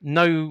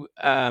 No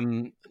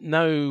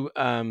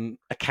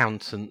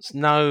accountants.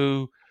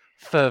 No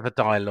further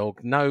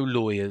dialogue. No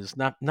lawyers.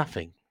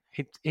 Nothing.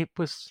 It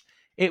was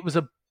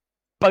a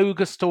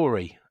bogus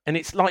story. And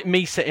it's like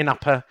me setting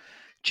up a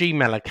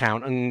Gmail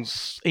account and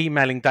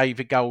emailing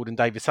David Gold and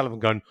David Sullivan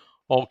going,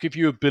 I'll give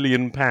you £1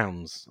 billion.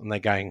 And they're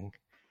going,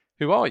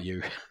 who are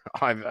you?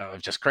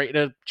 I've just created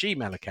a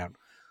Gmail account.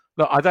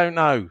 Look, I don't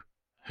know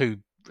who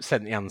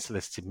sent the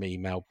unsolicited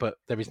email, but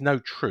there is no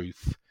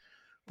truth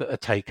that a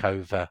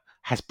takeover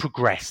has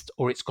progressed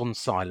or it's gone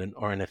silent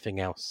or anything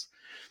else.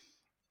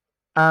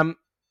 The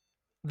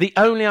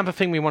only other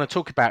thing we want to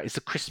talk about is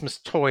the Christmas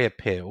toy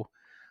appeal.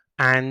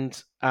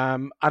 And I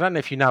don't know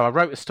if you know, I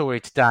wrote a story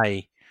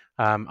today.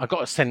 I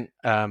got sent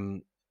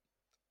an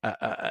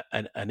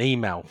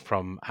email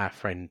from our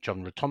friend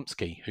John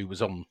Ratomski, who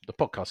was on the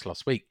podcast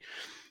last week.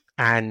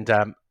 And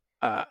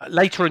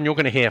later on, you're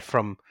going to hear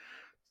from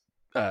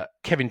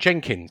Kevin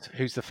Jenkins,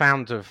 who's the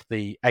founder of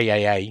the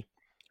AAA,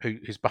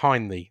 who's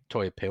behind the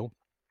toy appeal,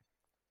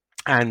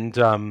 and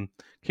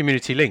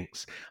Community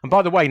Links. And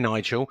by the way,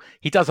 Nigel,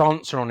 he does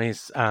answer on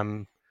his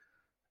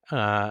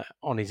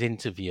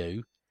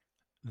interview.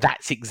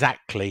 That's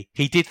exactly,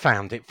 he did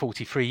found it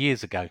 43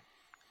 years ago.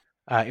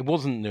 It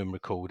wasn't Newham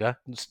Recorder.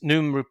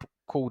 Newham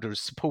Recorder has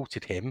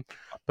supported him,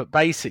 but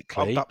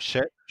basically,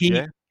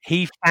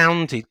 he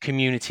founded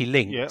Community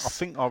Links. Yeah, I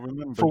think I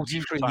remember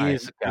 43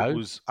 years ago. It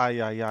was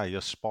AAA,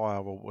 Aspire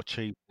or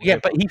Achieve. Yeah,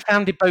 but he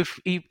founded both.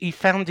 He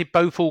founded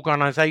both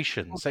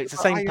organisations, so it's the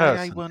same AAA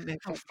person. Weren't there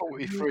for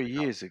 43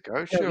 years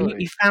ago? Surely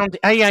he founded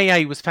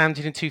AAA was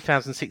founded in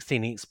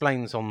 2016. He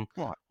explains on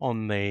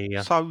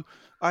the. So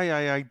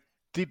AAA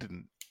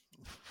didn't.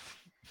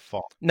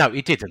 No,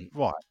 it didn't.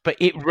 Right, but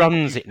it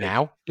runs it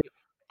now.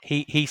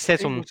 He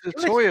says on the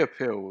toy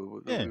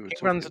appeal. Yeah,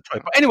 it runs a toy.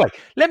 But anyway,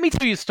 let me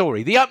tell you a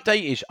story. The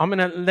update is, I'm going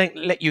to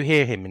let you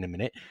hear him in a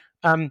minute.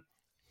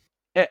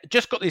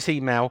 Just got this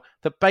email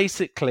that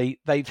basically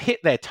they've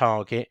hit their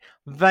target.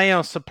 They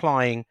are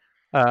supplying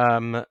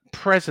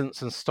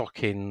presents and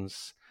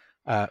stockings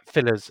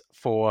fillers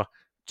for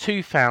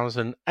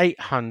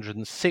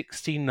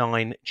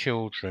 2,869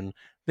 children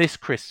this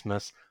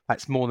Christmas.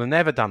 That's more than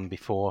ever done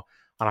before.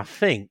 And I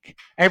think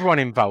everyone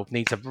involved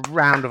needs a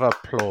round of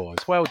applause.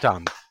 Well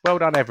done. Well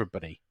done,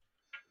 everybody.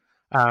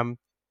 And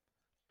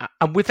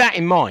with that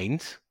in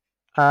mind,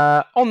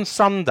 on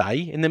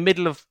Sunday, in the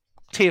middle of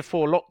Tier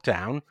 4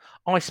 lockdown,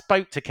 I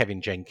spoke to Kevin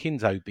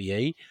Jenkins,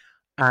 OBE,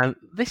 and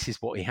this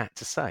is what he had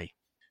to say.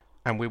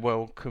 And we're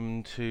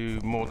welcome to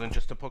More Than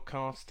Just a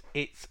Podcast.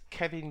 It's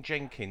Kevin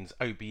Jenkins,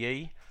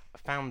 OBE,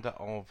 founder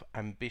of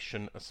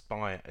Ambition,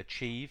 Aspire,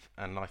 Achieve,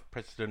 and life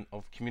president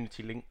of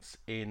Community Links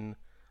in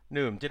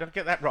Newham. Did I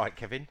get that right,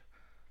 Kevin?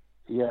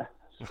 Yeah,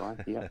 that's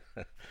fine. Yeah.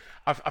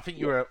 I think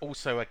you were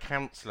also a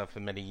councillor for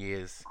many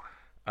years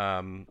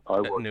at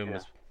Newham.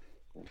 Yeah.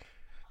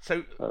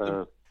 So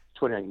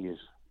 28 years.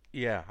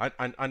 Yeah,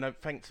 I know.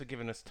 Thanks for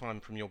giving us time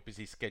from your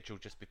busy schedule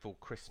just before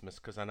Christmas,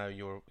 because I know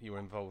you're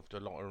involved a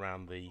lot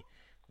around the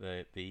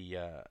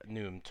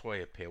Newham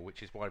toy appeal,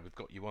 which is why we've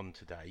got you on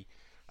today.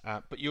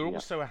 But you're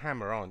also a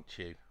Hammer, aren't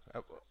you?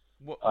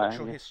 What's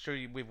your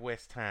history with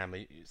West Ham? Are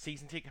you a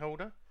season ticket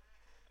holder?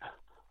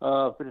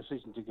 I've been a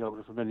season ticket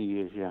holder for many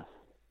years, yeah.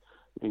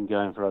 Been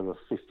going for over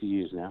 50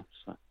 years now.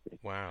 So,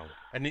 wow.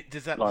 And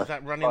does that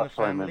run in the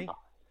family?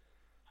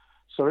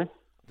 Sorry?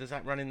 Does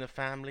that run in the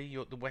family,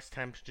 the West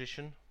Ham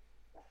tradition?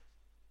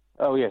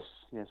 Oh, yes,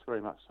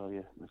 very much so,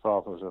 yeah. My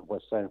father was a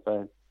West Ham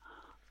fan.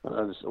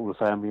 All the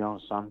family are,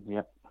 son,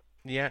 yeah.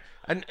 Yeah,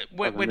 and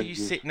where do you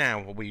sit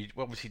now? Well, we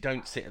obviously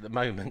don't sit at the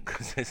moment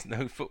because there's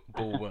no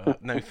football,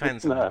 no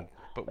fans around.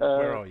 But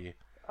where are you?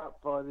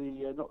 Up by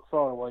not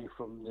far away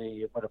from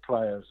where the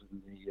players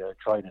and the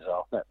trainers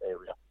are, that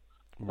area.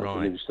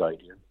 Right. The new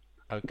stadium.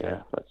 Okay.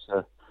 Yeah,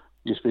 that's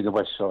used to be the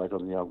west side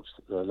on the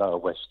lower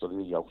west on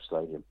the old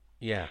stadium.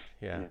 Yeah.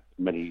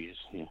 Many years,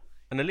 yeah.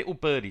 And a little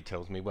birdie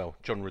tells me, well,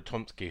 John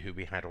Ratomski, who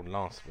we had on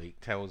last week,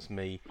 tells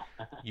me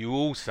you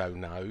also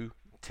know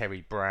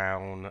Terry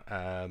Brown,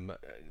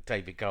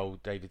 David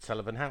Gold, David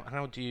Sullivan.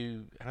 How do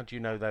you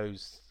know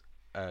those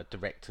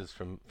directors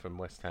from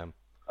West Ham?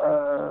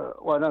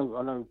 Well, I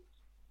know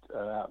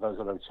out of those.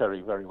 I know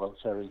Terry very well.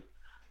 Terry,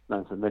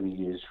 known for many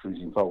years for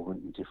his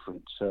involvement in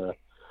different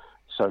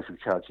social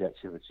charity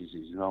activities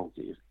he's involved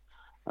in,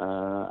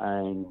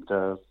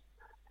 and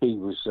he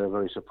was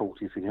very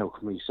supportive in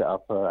helping me set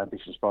up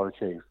Ambition Aspire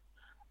Achieve,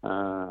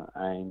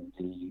 and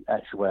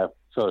our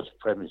first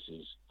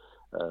premises.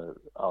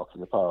 Ark in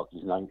the Park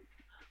is named.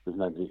 We've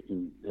named it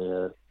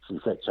to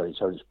reflect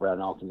Terence Brown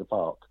Ark in the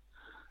Park.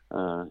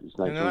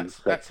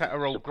 That's at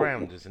our old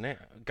ground, isn't it?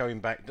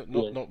 Going back,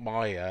 not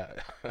my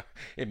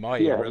in my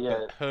era,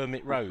 but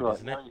Hermit Road, right.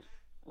 Isn't it?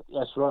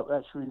 That's right.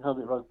 Actually, in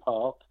Hermit Road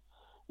Park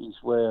is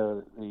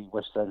where the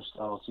West Ham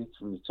started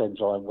from the Thames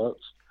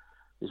Ironworks.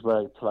 Is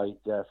where they played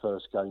their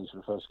first games for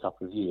the first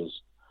couple of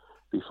years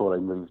before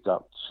they moved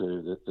up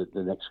to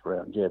the next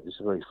ground. Yeah, this is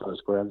the very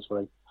first ground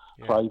where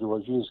they played all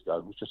those years ago.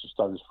 It was just a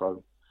stone's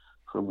throw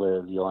from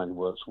where the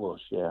Ironworks was,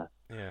 yeah.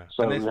 Yeah.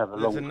 So and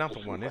there's another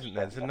one, isn't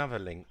there? There's another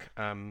link.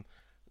 The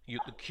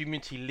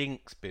Community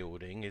Links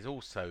building is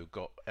also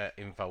got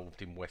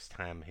involved in West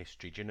Ham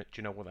history. Do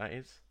you know what that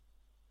is?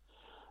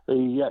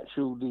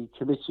 The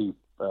committee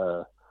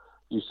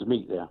used to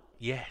meet there.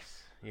 Yes.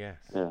 Yeah,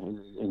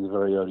 in the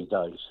very early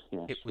days.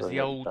 Yes, it was the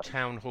old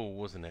town hall,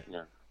 wasn't it?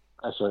 Yeah.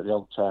 That's right, the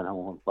old town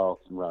hall on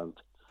Barking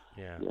Road.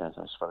 Yeah. Yeah,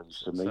 that's where I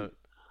used to meet.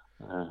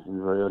 In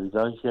the very early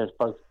days, yes,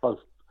 both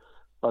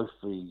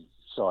the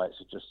sites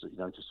are just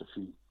a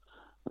few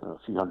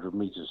hundred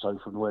metres or so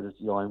from where the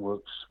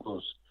Ironworks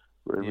was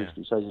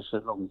originally. So it's a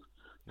long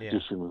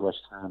tradition with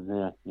West Ham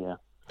there. Yeah.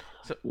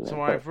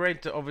 So I've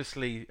read that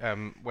obviously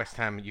West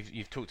Ham.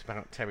 You've talked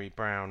about Terry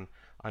Brown.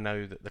 I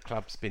know that the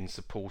club's been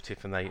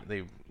supportive, and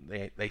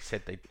they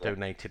said they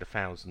donated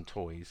 1,000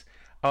 toys.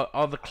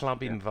 Are the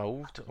club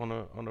involved on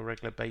a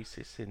regular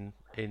basis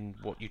in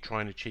what you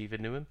try and achieve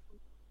in Newham?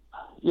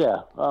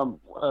 Yeah,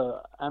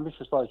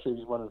 Ambition Aspire Achieve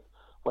is one of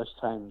West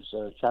Ham's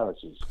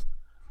charities.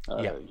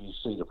 You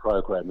see the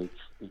programme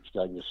each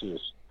game. You see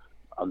us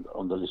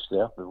on the list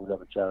there with all the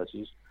other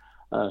charities.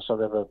 So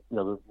they've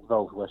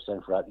involved West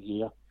Ham throughout the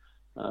year.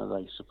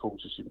 They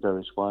support us in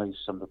various ways.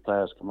 Some of the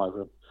players come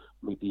over,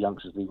 meet the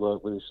youngsters we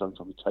work with.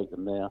 Sometimes we take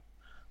them there.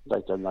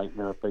 They donate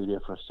memorabilia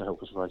for us to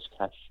help us raise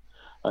cash.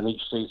 And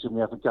each season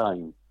we have a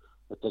game,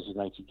 a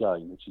designated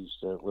game, which is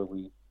where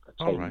we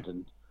attend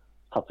and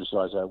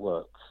publicise our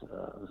work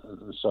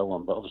and so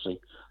on. But obviously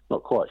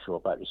not quite sure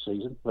about this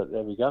season, but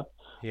there we go.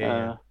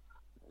 And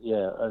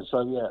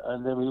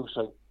then we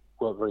also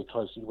work very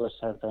closely with West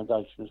Ham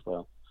Foundation as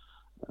well.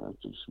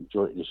 Do some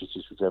joint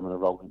initiatives with them on a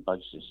rolling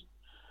basis.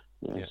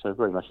 So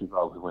very much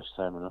involved with West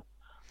Ham on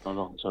a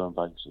long-term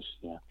basis.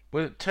 Yeah.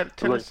 Well,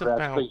 tell us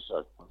about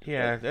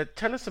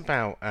tell us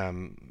about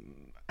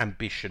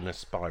Ambition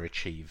Aspire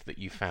Achieve that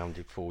you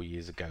founded 4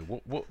 years ago.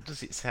 What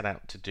does it set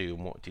out to do,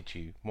 and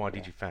why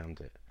did you found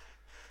it?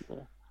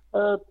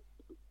 Yeah.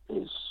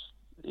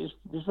 It's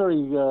very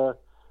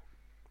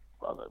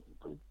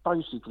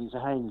basically it's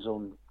a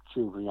hands-on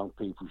children and young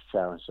people's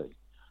charity,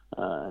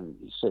 and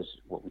it says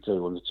what we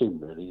do on the tin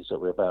really is that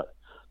we're about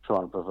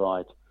trying to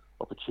provide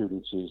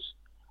opportunities,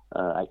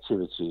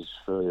 activities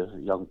for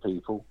young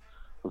people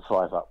from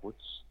 5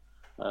 upwards.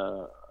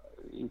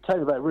 It came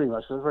about really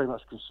much. I was very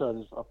much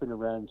concerned. I've been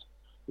around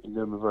in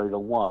them a very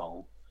long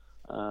while,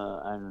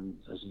 and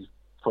as you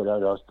pointed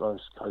out, I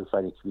was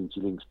co-founding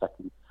Community Links back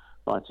in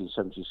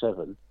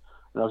 1977,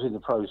 and I was in the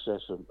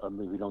process of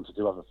moving on to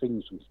do other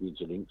things from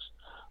Community Links,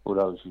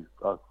 although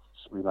I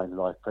remained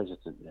life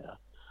president there.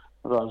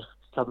 But I was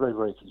very,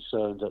 very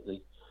concerned at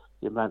the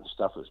amount of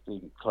stuff that's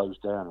being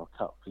closed down or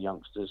cut for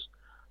youngsters,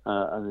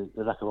 and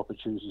the lack of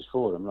opportunities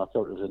for them. And I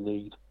felt there was a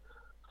need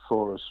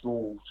for a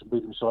small to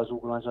medium-sized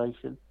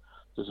organisation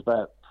that's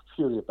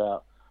purely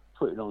about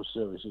putting on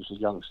services for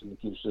youngsters and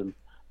gives them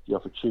the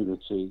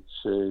opportunity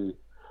to,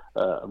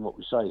 and what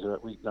we say is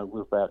that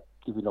we're about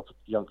giving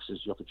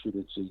youngsters the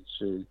opportunity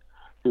to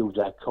build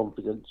their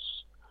confidence,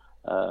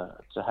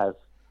 to have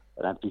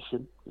an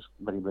ambition, because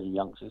many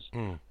youngsters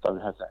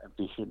don't have that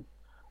ambition.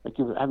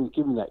 And having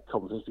given that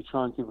confidence, we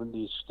try and give them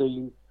the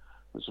esteem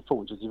and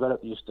support them to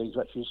develop the esteem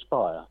to actually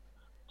aspire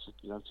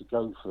to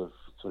go for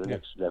the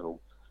next level,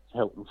 to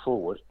help them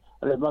forward.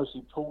 And then most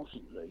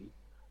importantly,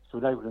 to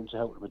enable them to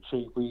help them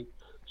achieve, we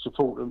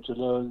support them to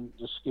learn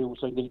the skills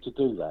they need to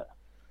do that.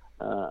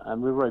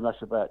 And we're very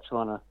much about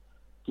trying to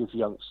give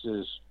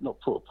youngsters, not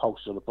put a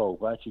pulse on the ball,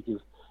 but actually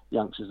give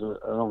youngsters an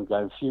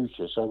ongoing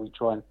future. So we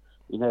try and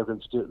enable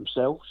them to do it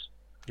themselves.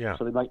 Yeah.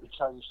 So they make the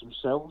change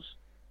themselves.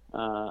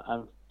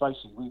 And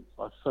basically,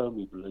 I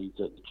firmly believe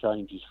that the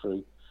change is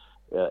through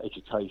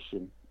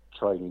education,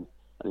 training,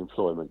 and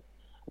employment.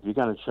 If you're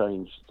going to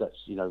change, that's,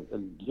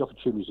 and the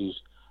opportunities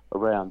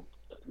around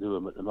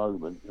Newham at the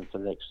moment and for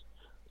the next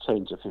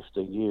 10 to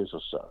 15 years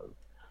or so,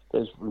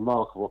 there's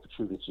remarkable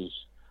opportunities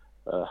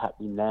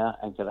happening now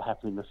and going to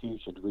happen in the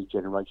future, the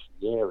regeneration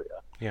of the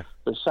area. Yeah.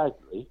 But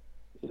sadly,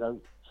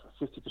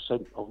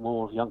 50% or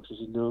more of youngsters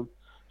in Newham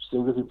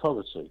still live in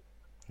poverty.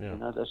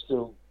 Yeah. There's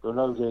still,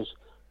 although there's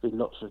been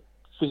lots of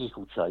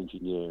physical change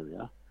in the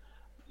area,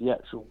 the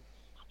actual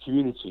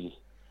community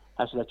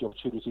hasn't had the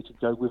opportunity to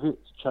go with it,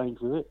 to change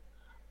with it.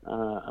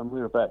 And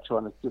we're about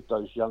trying to give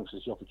those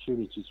youngsters the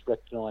opportunity to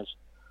recognise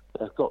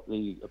they've got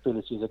the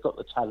ability, they've got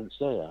the talents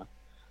there.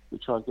 We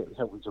try and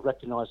help them to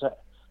recognise that,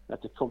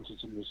 have the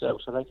confidence in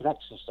themselves so they can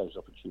access those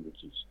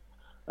opportunities.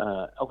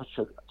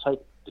 Take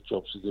the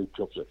jobs, the new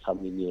jobs that come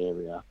in the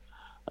area,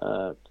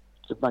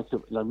 to make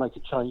a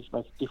change,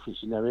 make a difference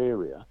in their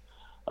area.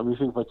 And we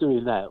think by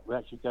doing that, we're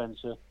actually going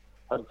to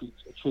hopefully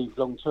achieve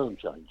long-term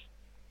change.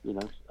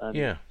 And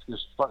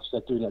because once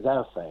they're doing it with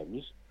our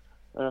families,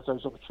 they have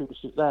those opportunities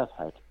that they've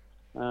had.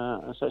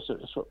 And so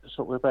that's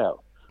what we're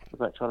about.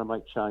 We're about trying to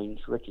make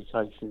change for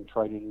education,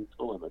 training, and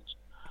employment.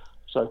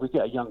 So if we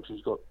get a youngster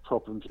who's got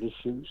problems and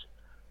issues,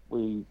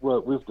 we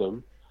work with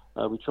them.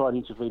 We try and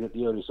intervene at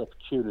the earliest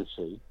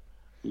opportunity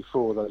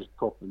before those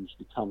problems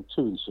become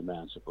too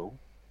insurmountable.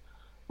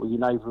 We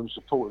enable them,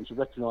 support them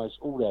to recognise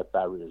all their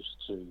barriers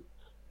to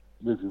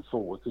moving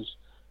forward, because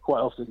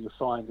quite often you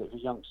find that if a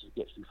youngster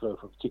gets referred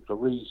for a particular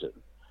reason,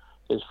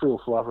 there's 3 or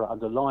 4 other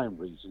underlying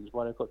reasons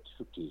why they've got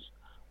difficulties,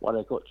 why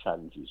they've got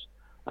challenges.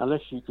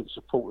 Unless you can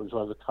support them to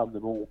overcome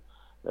them all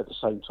at the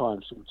same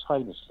time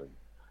simultaneously,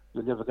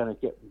 you're never going to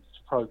get them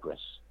to progress.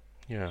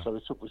 Yeah. So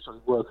we sort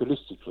of work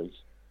holistically,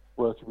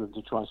 working with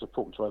them to try and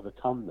support them to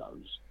overcome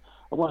those.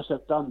 And once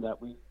they've done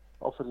that, we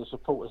offer the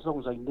support, as long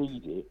as they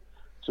need it,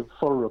 to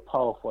follow a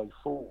pathway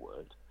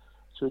forward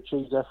to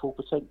achieve their full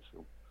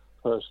potential,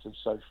 personally,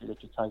 socially,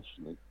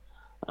 educationally.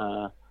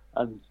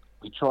 And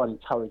we try and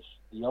encourage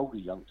the older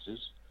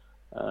youngsters,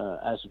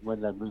 as and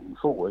when they're moving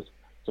forward,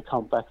 to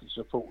come back and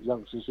support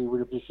youngsters who were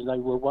in a position they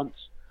were once,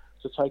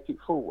 to take it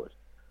forward,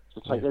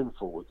 to take them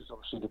forward. Because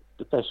obviously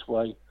the best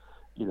way,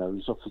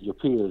 is often your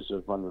peers are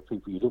one of the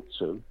people you look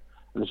to.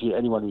 And as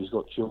anyone who's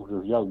got children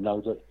of your own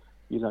know that,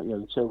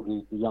 tell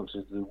the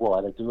youngsters to do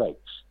Y, they do X.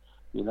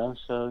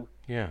 So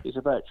it's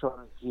about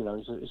trying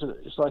to,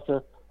 it's like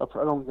an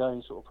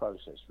ongoing sort of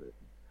process,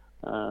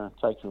 really,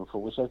 taking them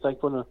forward. So if they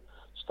want to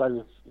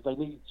if they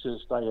need to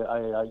stay at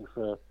AAA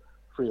for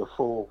 3 or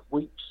 4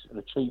 weeks and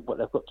achieve what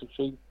they've got to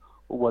achieve,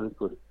 well, well and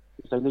good.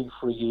 If they need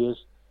 3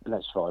 years, then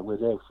that's fine. We're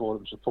there for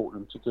them, support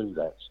them to do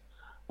that,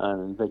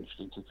 and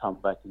eventually to come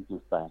back and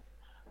give back.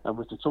 And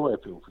with the toy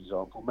appeal, for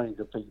example, many of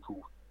the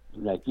people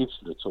who now give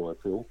to the toy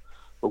appeal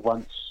were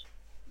once,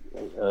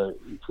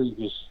 in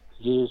previous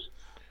years,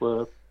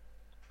 were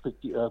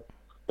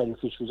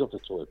beneficiaries of the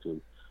toy appeal.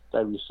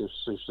 They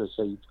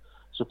received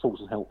support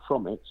and help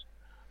from it,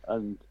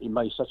 and it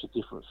made such a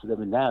difference for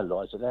them in their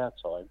lives at our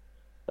time.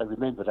 They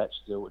remember that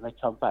still, and they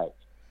come back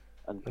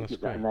and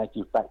now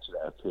give back to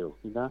that appeal.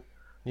 That's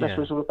what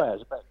it's all about.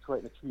 It's about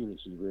creating a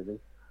community, really.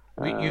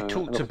 You've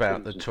talked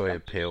about the toy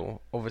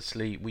appeal.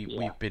 Obviously,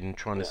 we've been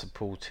trying to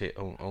support it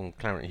on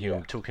Claret and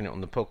Hugh, talking it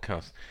on the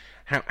podcast.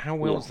 How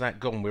well's that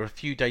gone? We're a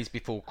few days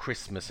before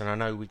Christmas, and I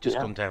know we've just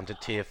gone down to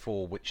Tier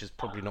 4, which has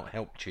probably not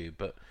helped you,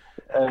 but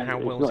how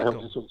well's it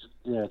gone?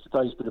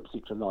 Today's been a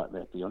particular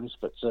nightmare, to be honest,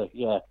 but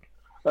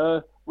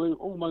we're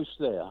almost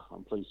there,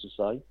 I'm pleased to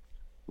say.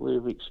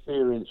 We've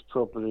experienced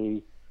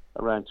probably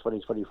around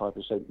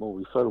 20-25% more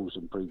referrals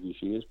than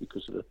previous years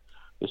because of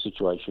the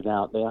situation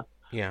out there.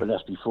 Yeah. But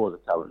that's before the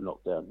current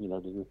lockdown.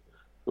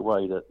 The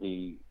way that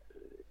the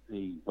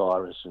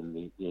virus and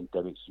the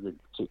endemics really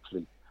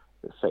particularly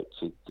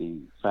affected the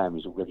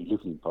families already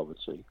living in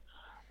poverty.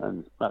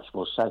 And much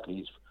more sadly,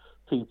 it's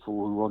people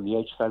who are on the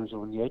edge, families who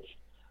are on the edge.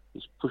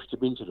 It's pushed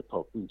them into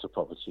poverty,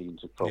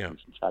 into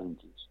problems and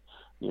challenges.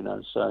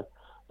 So,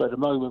 but at the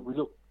moment we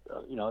look,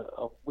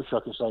 I wish I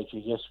could say to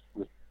you, yes,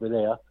 we're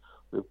there.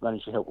 We've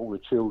managed to help all the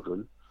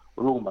children.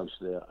 We're almost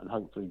there, and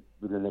hopefully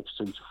within the next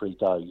 2 to 3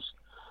 days,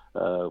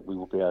 we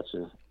will be able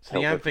to. So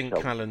the advent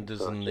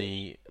calendars and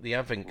the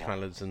advent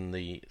calendars and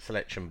the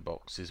selection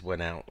boxes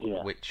went out,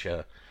 which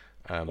are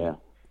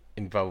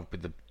involved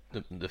with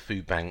the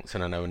food banks,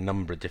 and I know a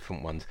number of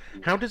different ones.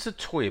 How does a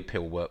toy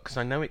appeal work? Because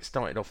I know it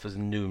started off as a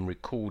Newham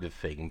Recorder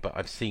thing, but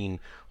I've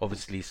seen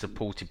obviously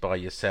supported by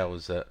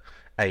yourselves at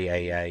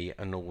AAA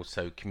and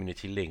also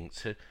Community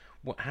Links. So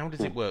How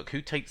does it work?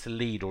 Who takes the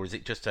lead, or is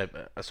it just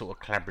a sort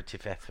of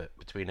collaborative effort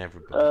between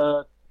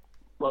everybody?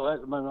 Well,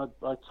 at the moment,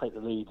 I take the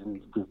lead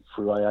through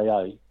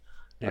AAA.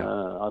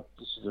 Yeah.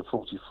 This is the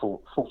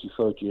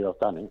 43rd year I've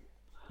done it.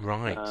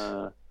 Right.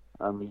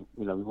 And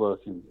we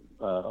work in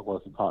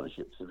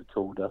partnership with the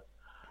recorder,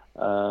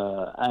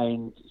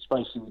 and it's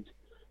basically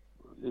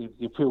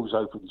the appeals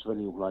open to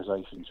any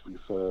organisation to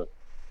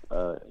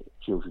refer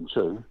children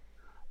to.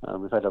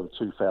 We've had over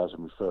 2,000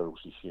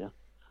 referrals this year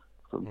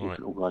from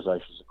different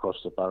organisations across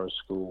the borough,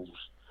 schools,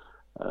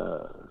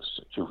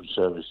 children's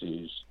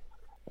services,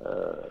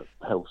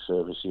 health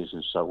services,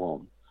 and so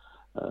on.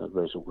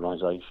 Various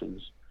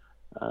organisations.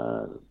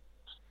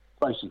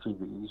 Basically,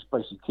 it's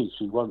basically kids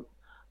who want.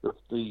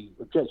 The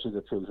objective of the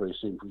appeal is very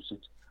simple: is to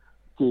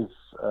give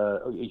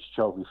each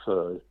child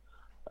referred,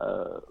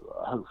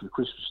 hopefully a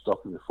Christmas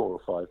stocking with 4 or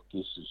 5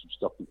 gifts and some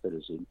stocking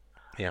fillers in,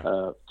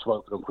 to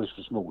open on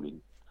Christmas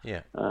morning.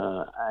 Yeah.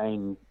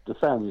 And the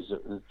families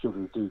that the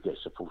children who do get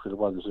support are the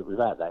ones that,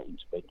 without that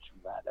intervention,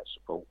 without that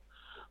support,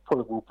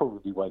 will probably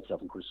be waking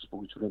up on Christmas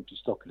morning to an empty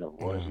stocking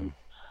otherwise, and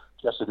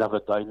just another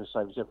day the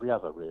same as every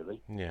other, really.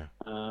 Yeah.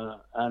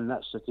 And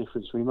that's the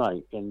difference we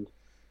make. And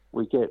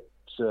we get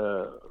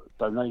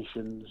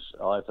donations,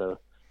 either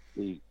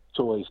the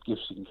toys,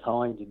 gifts in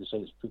kind, in the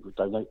sense people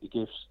donate the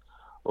gifts,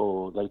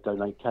 or they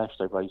donate cash,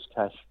 they raise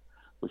cash,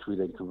 which we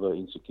then convert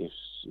into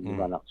gifts in the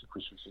run up to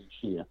Christmas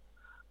each year.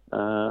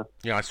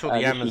 I saw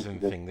the Amazon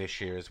thing this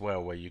year as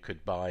well, where you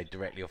could buy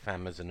directly off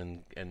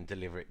Amazon and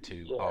deliver it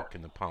to Ark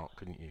in the Park,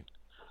 couldn't you?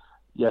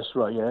 Yes,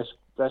 right. Yes,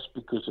 that's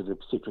because of the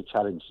particular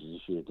challenges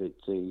this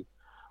year.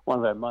 One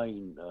of our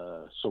main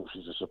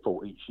sources of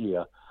support each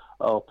year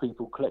are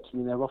people collecting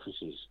in their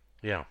offices.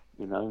 Yeah.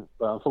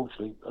 But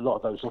unfortunately, a lot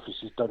of those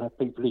offices don't have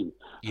people in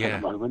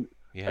at the moment,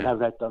 and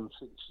haven't had done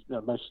since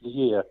most of the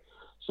year.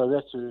 So we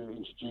had to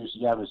introduce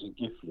the Amazon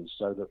gift list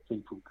so that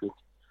people could,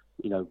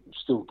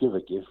 still give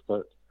a gift,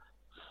 but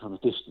from a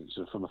distance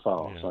and from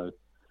afar. Yeah. So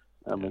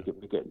we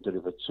get them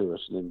delivered to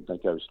us, and then they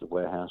go to the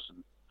warehouse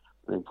and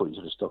then put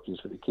into the stockings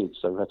for the kids.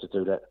 So we had to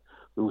do that.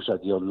 We also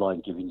had the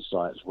online giving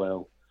site as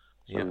well.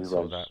 So we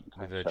saw that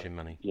with Virgin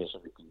Money. Yeah,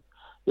 so we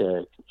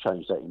can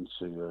change that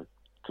into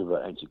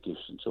convert into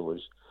gifts and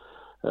toys.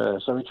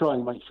 So we try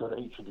and make sure that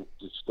each of the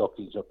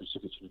stockings are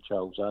specific to the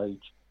child's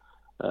age,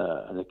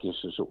 and the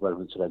gifts are sort of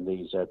relevant to their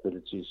needs, their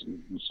abilities,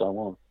 and so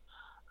on.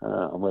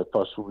 And where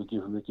possible, we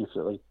give them the gift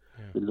that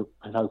they've been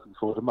hoping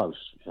for the most.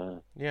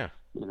 So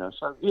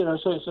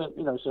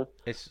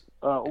it's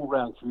all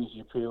round community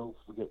appeal.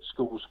 We get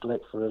schools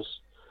collect for us.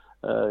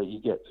 You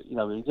get,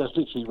 it does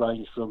literally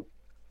range from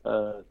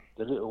the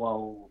little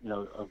old,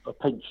 a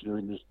pensioner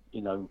in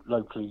the,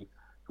 locally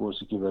who wants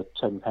to give a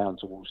 £10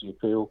 towards the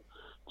appeal,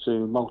 to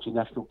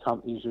multinational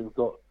companies who've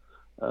got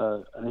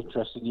an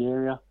interest in the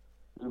area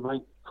who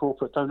make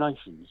corporate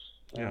donations.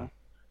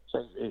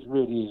 So it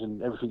really is,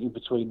 and everything in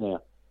between there.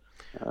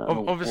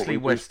 Obviously,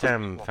 West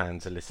Ham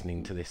fans are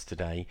listening to this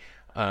today.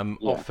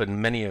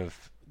 Often, many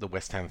of the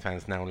West Ham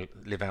fans now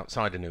live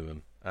outside of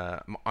Newham.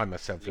 I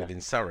myself live in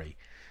Surrey,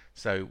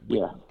 so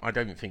I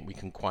don't think we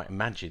can quite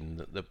imagine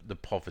that the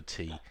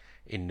poverty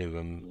in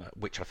Newham,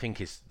 which I think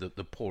is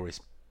the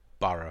poorest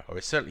borough, or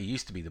it certainly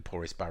used to be the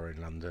poorest borough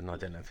in London. I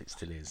don't know if it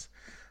still is.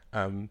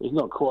 It's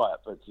not quite,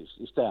 but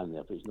it's down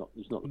there. But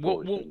it's not.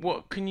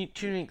 What can you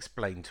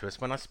explain to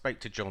us? When I spoke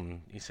to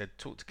John, he said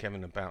talk to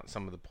Kevin about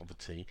some of the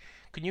poverty.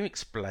 Can you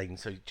explain,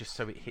 so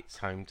it hits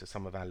home to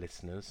some of our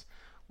listeners,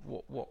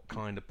 what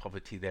kind of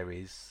poverty there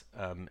is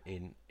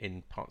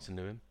in parts of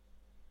Newham?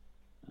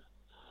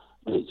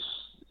 It's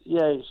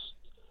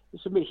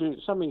a mixture.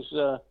 Something's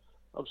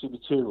obviously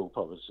material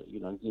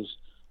poverty. There's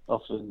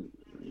often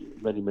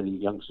many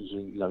youngsters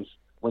who,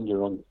 when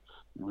you're on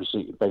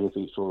receipt of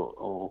benefits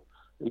or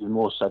even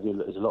more sadly,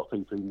 there's a lot of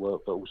people in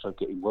work, but also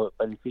getting work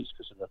benefits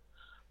because of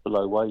the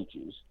low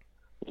wages.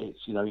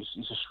 It's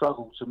a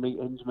struggle to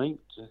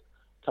to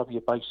cover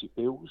your basic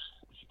bills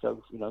as you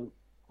go,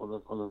 on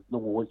a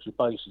normal weekly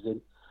basis.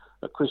 Then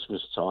at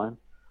Christmas time,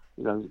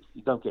 you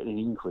don't get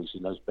any increase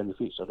in those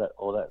benefits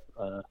or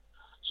that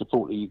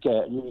support that you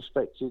get, and you're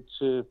expected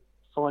to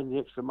find the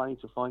extra money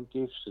to find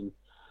gifts and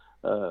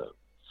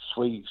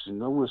sweets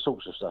and all the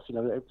sorts of stuff.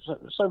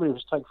 So many of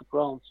us take for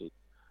granted.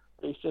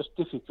 It's just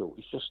difficult.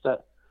 It's just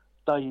that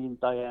day in,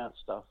 day out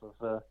stuff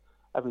of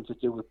having to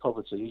deal with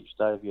poverty each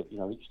day of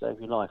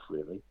your life,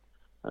 really.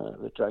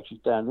 That drags you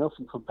down. They're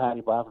often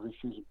compounded by other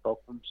issues and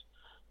problems.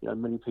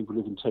 Many people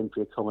live in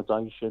temporary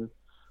accommodation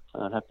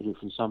and have been here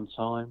for some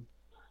time.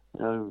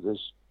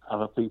 There's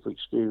other people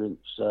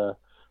experience,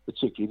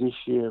 particularly this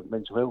year,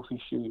 mental health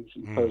issues,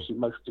 personal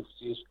emotional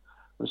difficulties,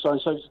 and so on.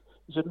 So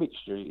it's a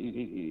mixture.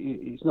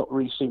 It's not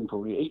really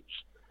simple.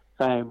 Each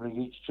family,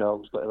 each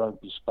child's got their own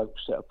bespoke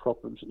set of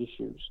problems and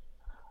issues.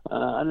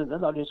 And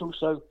there's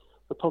also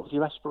the poverty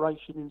of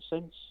aspiration, in a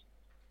sense.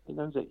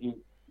 That you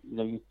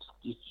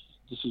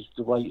this is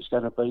the way it's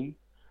going to be,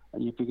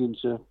 and you begin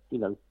to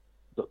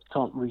but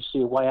can't really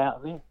see a way out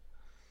of it.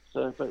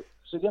 So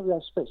the other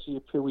aspects of the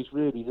appeal is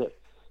really that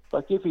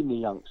by giving the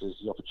youngsters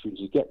the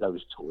opportunity to get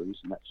those toys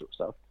and that sort of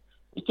stuff,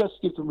 it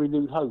just gives them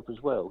renewed hope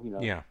as well.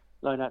 Yeah.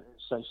 Knowing that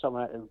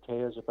someone out there who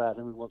cares about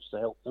them, who wants to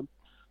help them,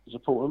 to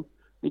support them,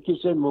 it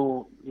gives them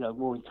more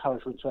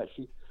encouragement to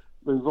actually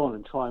move on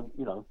and try and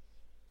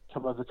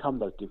overcome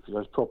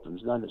those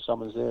problems, knowing that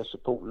someone's there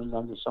supporting them,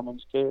 knowing that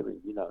someone's caring.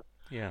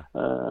 Yeah.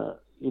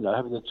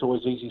 Having the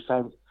toys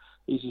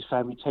eases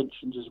family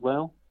tensions as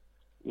well.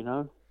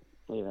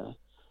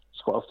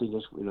 It's quite often,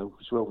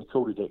 it's well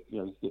recorded that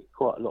you get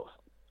quite a lot of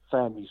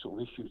family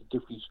sort of issues and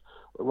difficulties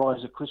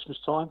arise at Christmas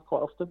time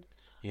quite often.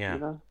 Yeah.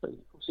 But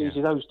it's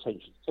easy those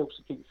tensions. It helps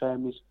to keep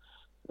families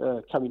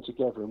coming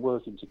together and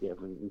working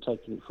together and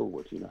taking it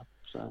forward.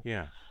 So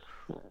yeah.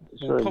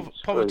 Well,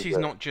 poverty's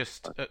not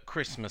just at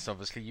Christmas.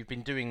 Obviously, you've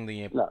been doing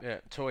the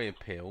toy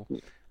appeal,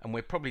 and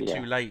we're probably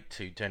too late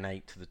to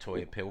donate to the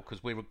toy appeal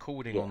because we're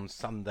recording on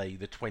Sunday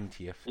the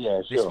 20th.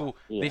 Yeah, sure.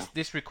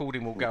 This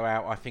recording will go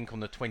out, I think, on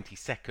the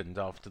 22nd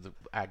after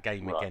our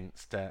game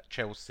against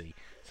Chelsea.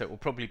 So it will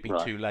probably be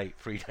too late,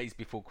 3 days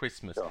before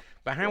Christmas. Sure.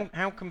 But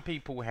how can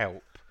people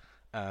help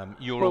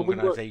your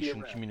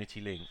organisation,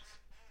 Community Links?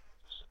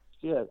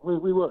 Yeah,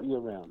 we work year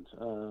round,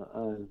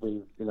 and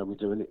we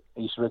do an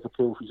Easter egg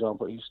appeal, for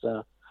example, at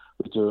Easter.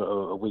 We do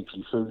a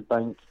weekly food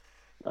bank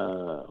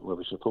where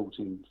we're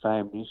supporting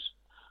families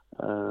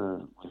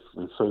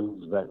with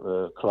food,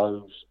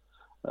 clothes,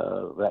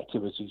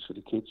 activities for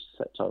the kids,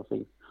 that type of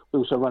thing. We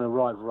also run a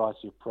wide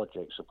variety of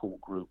projects, support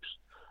groups,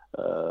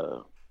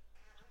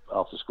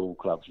 after-school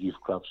clubs, youth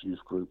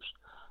groups,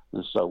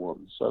 and so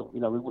on. So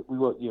we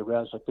work year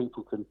round, so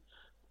people can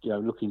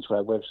look into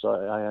our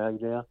website at AAA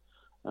there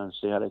and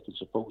see how they can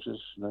support us.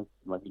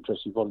 Maybe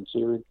interested in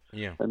volunteering.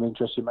 Yeah. They're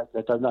interested in making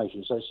their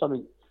donations. So it's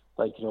something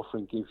they can offer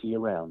and give year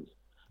round.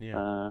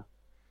 Yeah.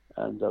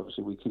 And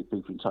obviously we keep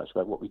people in touch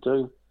about what we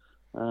do.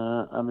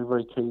 And we're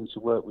very keen to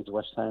work with the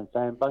West Ham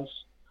fan base.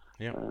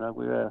 Yeah.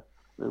 We're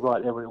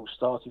right there where it all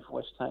started for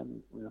West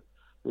Ham.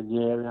 In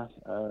the area.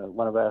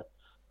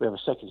 We have a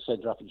second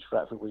centre up in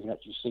Stratford where you can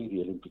actually see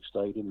the Olympic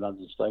Stadium,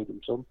 London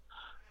Stadium, Tom.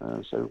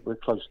 So we're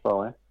close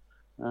by.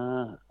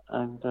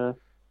 And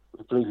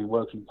we believe in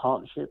working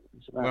partnership.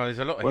 Well, there's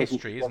a lot of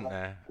history, isn't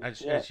there?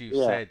 As you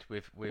said,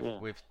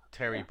 with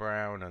Terry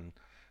Brown and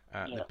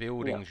the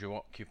buildings you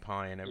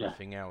occupy and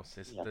everything else.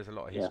 There's a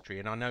lot of history,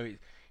 and I know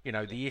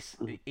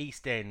the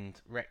East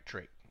End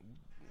rhetoric.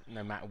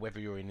 No matter whether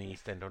you're in the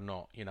East End or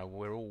not,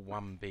 we're all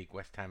one big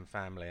West Ham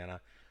family, and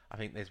I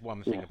think there's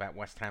one thing about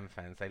West Ham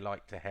fans: they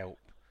like to help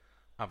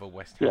other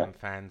West Ham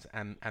fans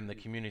and the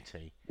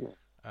community.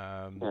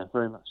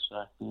 Very much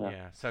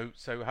so.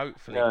 So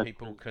hopefully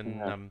people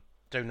can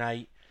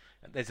donate.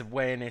 There's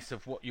awareness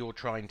of what you're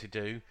trying to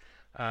do,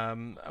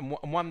 and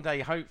one day,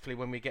 hopefully,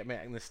 when we get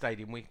back in the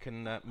stadium, we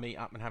can meet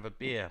up and have a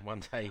beer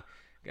one day.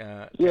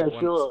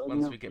 Sure.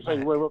 Once we get back.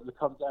 You're welcome to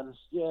come down.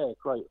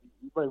 Great.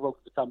 You're very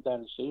welcome to come down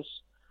and see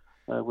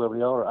us where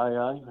we are at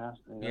AA.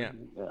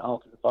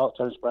 Ark in the Park,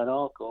 Terence Brown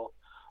Ark, or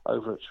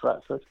over at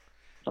Stratford.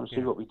 Come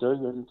see what we do,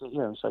 and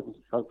so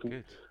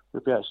hopefully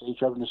we'll be able to see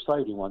each other in the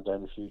stadium one day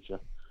in the future.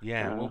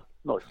 Yeah,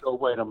 not sure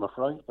when, I'm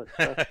afraid. But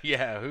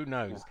who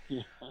knows?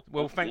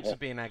 Well, thanks for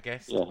being our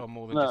guest on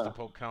More Than Just a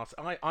Podcast.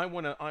 I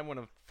want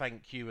to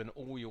thank you and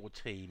all your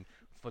team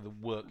for the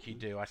work you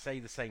do. I say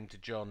the same to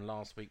John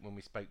last week when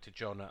we spoke to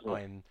John at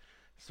Iron,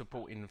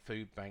 supporting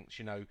food banks.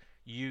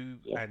 You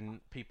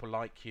and people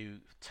like you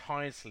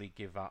tirelessly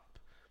give up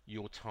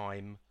your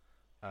time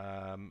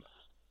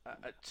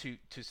to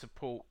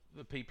support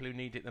the people who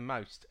need it the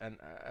most, and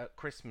at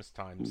Christmas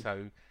time.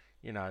 So,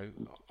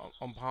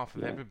 on behalf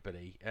of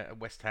everybody at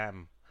West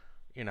Ham,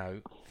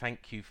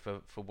 thank you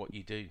for what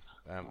you do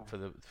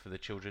for the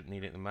children that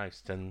need it the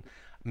most. And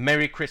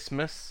Merry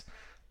Christmas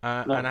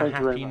and a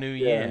Happy New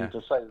Year. And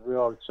to say that we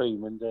are a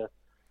team, and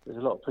there's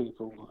a lot of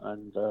people,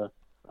 and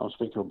I'm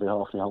speaking on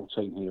behalf of the whole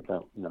team here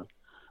about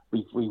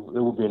we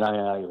will be an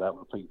AA about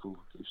the people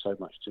who give so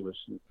much to us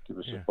and give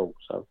us support.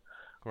 So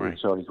we're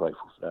entirely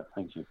grateful for that.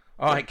 Thank you.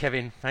 All right,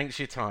 Kevin. Thanks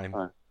for your time.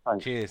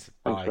 Thanks. Cheers.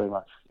 Thanks very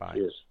much. Bye.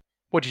 Cheers.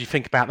 What did you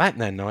think about that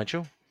then,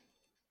 Nigel?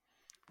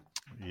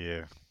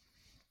 Yeah.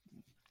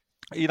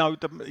 You got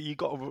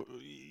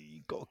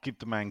to give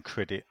the man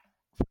credit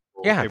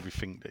for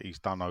everything that he's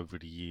done over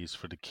the years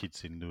for the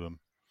kids in Newham,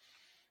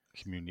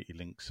 Community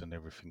Links and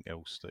everything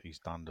else that he's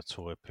done, the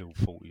toy appeal,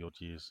 40 odd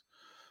years.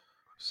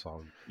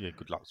 So,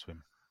 good luck to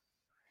him.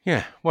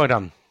 Yeah, well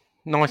done.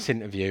 Nice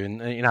interview,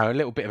 and a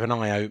little bit of an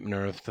eye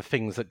opener of the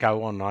things that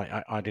go on.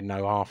 I didn't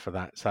know half of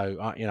that,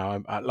 so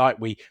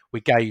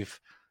we gave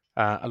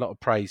a lot of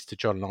praise to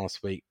John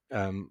last week.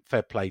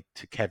 Fair play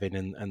to Kevin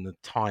and the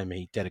time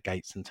he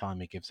dedicates and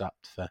time he gives up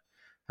for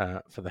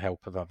the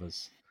help of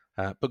others.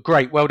 But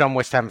great, well done,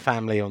 West Ham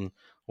family on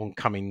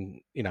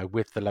coming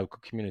with the local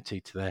community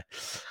to there.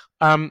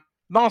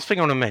 Last thing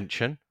I want to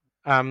mention,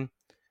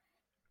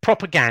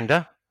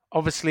 propaganda.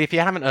 Obviously, if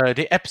you haven't heard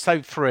it,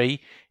 episode 3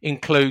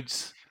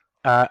 includes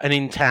an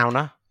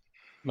in-towner,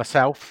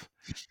 myself,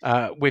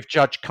 with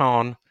Judge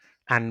Khan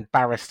and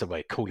Barrister.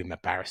 Well, call him a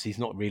barrister. He's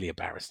not really a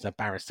barrister.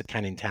 Barrister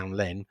Canning Town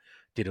Len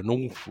did an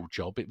awful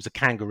job. It was a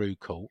kangaroo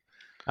court.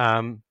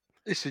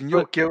 Listen,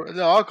 you're guilty.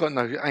 No, I've got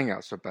no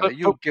hang-ups about it.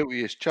 You're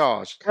guilty as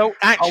charged. Well,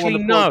 actually, I want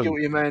to put a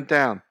guilty man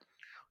down.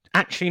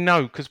 Actually,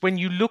 no, because when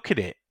you look at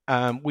it,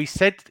 we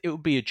said it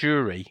would be a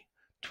jury,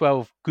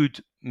 12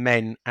 good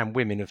men and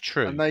women of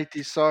truth. And they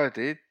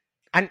decided.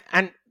 And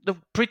the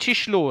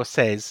British law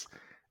says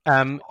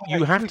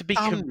you have to be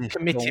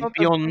committed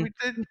beyond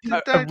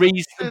a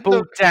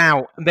reasonable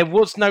doubt. There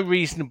was no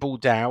reasonable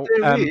doubt.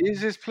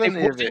 There's plenty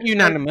of it. It wasn't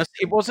unanimous.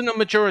 It wasn't a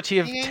majority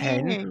of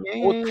 10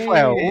 or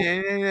 12.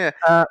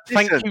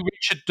 Thank you,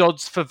 Richard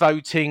Dodds, for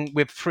voting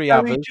with 3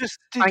 others. He just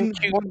didn't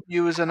want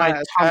you as an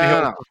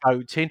for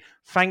voting.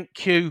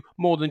 Thank you,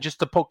 more than just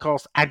the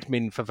podcast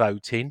admin, for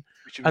voting.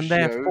 And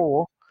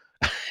therefore...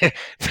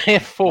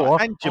 Therefore,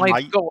 I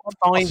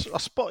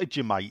spotted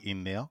your mate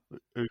in there.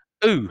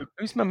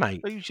 Who's my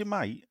mate? Who's your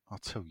mate? I'll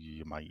tell you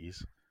your mate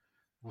is.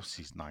 What's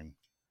his name?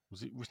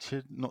 Was it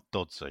Richard? Not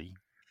Dodsey.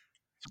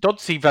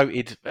 Dodsey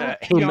voted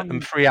him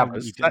and 3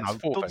 others. That's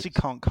 4 votes. Dodsey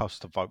can't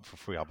cost to vote for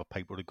 3 other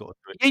people. He got to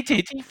do it. He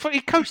did. He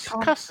can't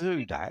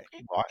do that.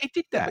 Right? He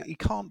did that. But he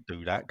can't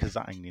do that because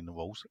that ain't in the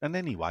rules. And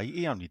anyway,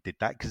 he only did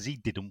that because he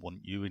didn't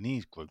want you in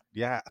his group.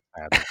 Yeah.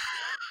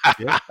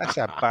 Yeah, that's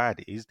how bad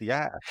it is. The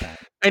out of town.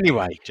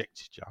 Anyway,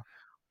 rejected you.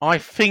 I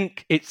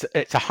think it's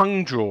a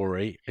hung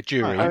jury.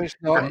 No, it's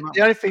not.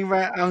 The only thing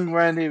hung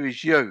around here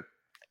is you.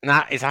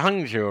 That is a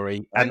hung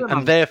jury,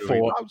 and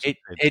therefore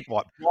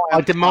I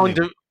demand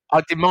a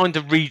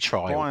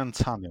retrial. Brian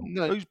Tunnell.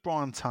 No. Who's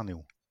Brian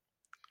Tunnell?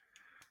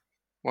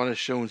 One of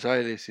Sean's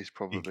aliases,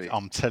 probably.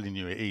 I'm telling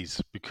you, it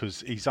is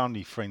because he's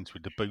only friends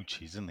with the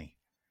Boochies, isn't he?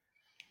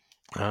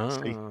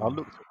 See,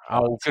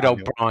 good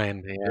old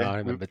Brian. Yeah, I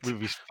remember. With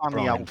his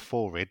funny old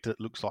forehead that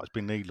looks like it's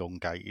been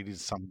elongated.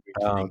 Is some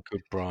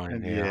good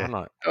Brian.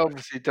 Yeah.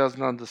 Obviously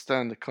doesn't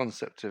understand the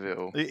concept of it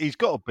all. He's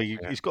got to be.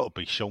 He's got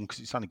to be Sean because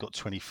it's only got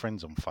 20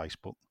 friends on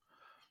Facebook.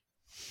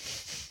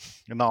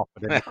 And half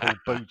of them are called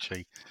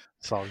Boochie.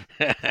 So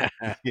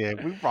yeah,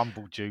 we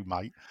rumbled you,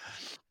 mate.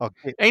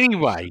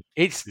 Anyway,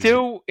 it's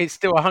still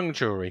a hung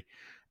jury.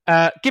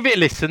 Give it a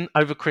listen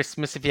over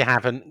Christmas if you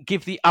haven't.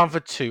 Give the other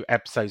 2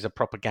 episodes of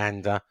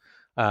Propaganda,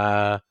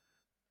 Russ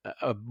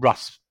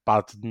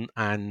Budden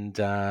and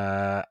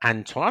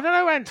Anton. I don't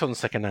know Anton's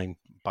second name.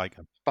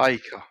 Baker.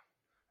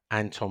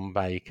 Anton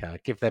Baker.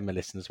 Give them a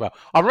listen as well.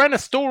 I ran a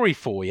story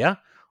for you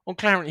on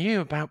Clarence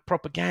Hugh about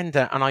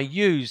Propaganda, and I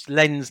used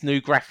Len's new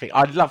graphic.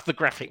 I love the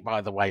graphic,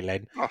 by the way,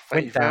 Len. Oh,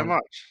 thank you very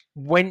much.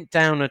 Went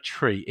down a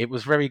treat. It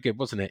was very good,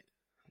 wasn't it,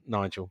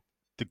 Nigel?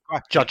 The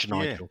graphic, Judge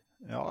Nigel.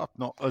 Yeah, I've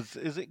not. Has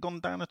it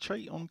gone down a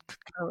treat on?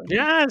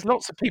 Yeah,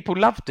 lots of people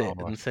loved it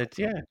and said,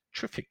 "Yeah,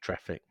 terrific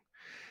traffic."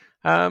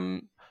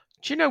 Do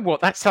you know what?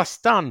 That's us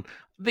done.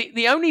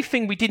 The only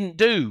thing we didn't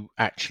do,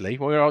 actually,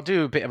 where I'll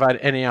do a bit about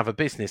any other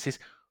business, is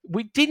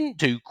we didn't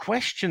do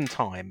question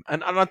time,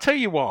 and I'll tell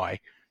you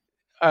why.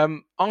 I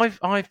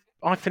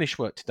finished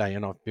work today,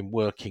 and I've been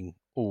working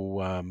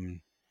all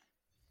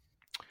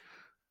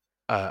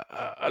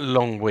a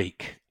long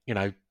week. You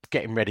know,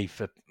 getting ready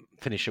for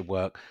finish of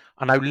work.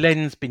 I know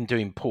Len's been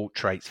doing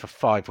portraits for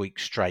 5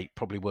 weeks straight,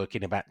 probably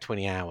working about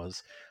 20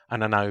 hours.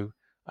 And I know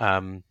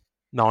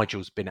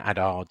Nigel's been at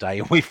our day,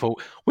 and we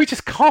thought we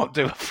just can't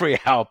do a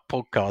 3-hour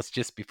podcast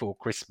just before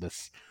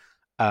Christmas.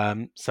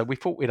 So we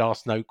thought we'd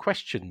ask no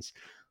questions.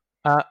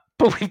 But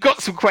we've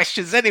got some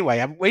questions anyway,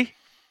 haven't we?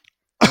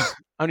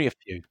 Only a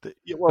few.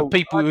 Well,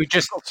 people who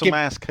just got some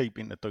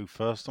housekeeping to do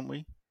first, haven't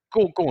we?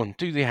 Go on,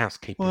 do the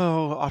housekeeping.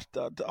 Well, I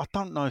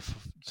don't know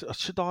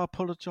should I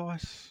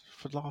apologise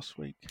for last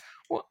week.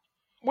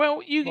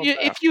 Well,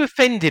 if you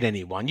offended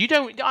anyone, you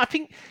don't. I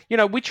think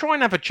we try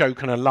and have a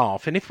joke and a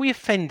laugh, and if we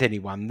offend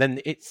anyone,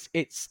 then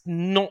it's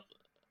not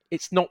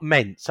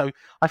meant. So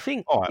I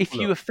think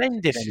you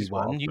offended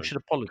anyone, you should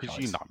apologise.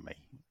 Because you know me,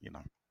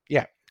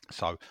 Yeah.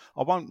 So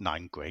I won't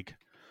name Greg,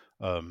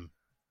 who's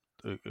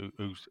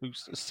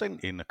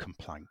sent in a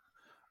complaint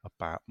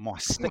about my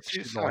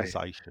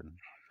sexualisation.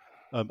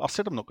 I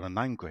said I'm not going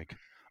to name Greg.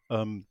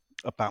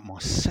 About my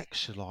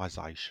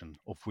sexualisation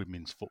of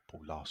women's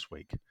football last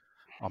week.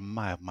 I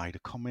may have made a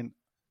comment,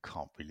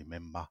 can't really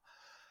remember.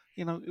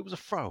 It was a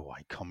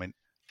throwaway comment.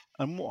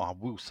 And what I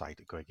will say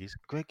to Greg is,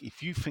 Greg,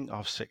 if you think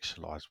I've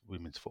sexualised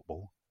women's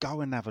football,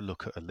 go and have a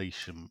look at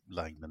Alicia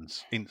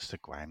Lehman's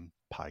Instagram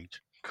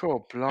page.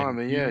 Cool,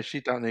 blimey,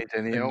 she don't need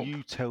any help.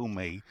 You tell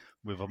me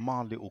whether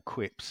my little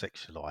quip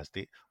sexualised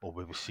it or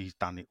whether she's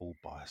done it all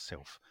by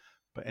herself.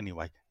 But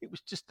anyway, it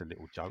was just a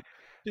little joke.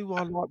 Do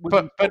I like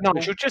women? But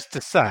Nigel, just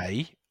to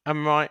say,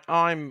 I'm right.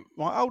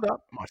 Hold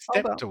up. My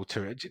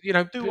stepdaughter.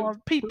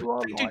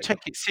 People do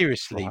take it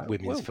seriously. Right,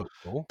 women's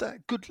football.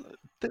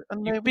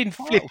 And you've been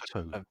flipped.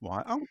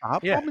 Right, hold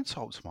up. I'm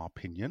entitled to my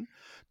opinion.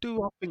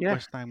 Do I think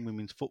West Ham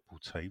women's football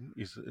team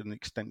is an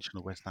extension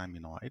of West Ham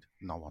United?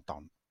 No, I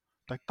don't.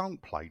 They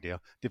don't play there.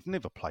 They've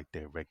never played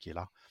there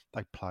regular.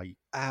 They play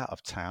out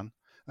of town.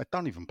 They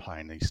don't even play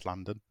in East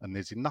London, and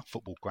there's enough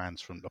football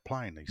grounds for them to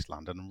play in East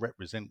London and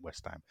represent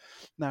West Ham.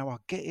 Now, I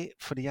get it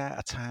for the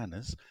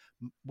out-of-towners.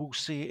 We'll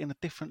see it in a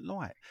different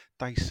light.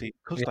 They see it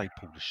because they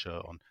pull the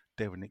shirt on.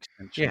 They're an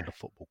extension of the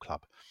football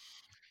club.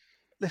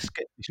 let's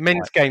get this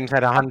men's right. games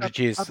had 100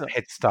 years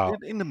head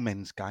start. In the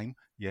men's game,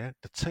 yeah,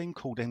 the team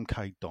called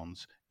MK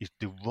Dons is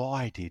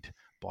derided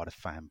by the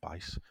fan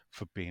base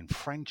for being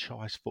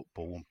franchise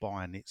football and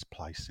buying its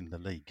place in the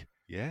league.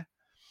 Yeah.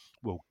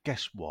 Well,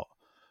 guess what?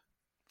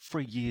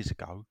 3 years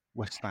ago,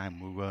 West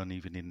Ham weren't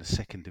even in the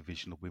second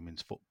division of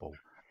women's football.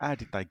 How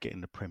did they get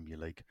in the Premier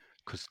League?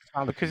 Because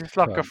it's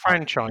like a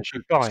franchise.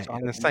 You buy it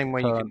in the same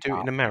way you can do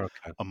it in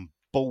America. And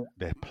bought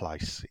their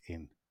place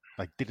in.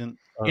 They didn't.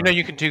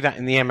 You can do that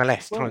in the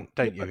MLS, don't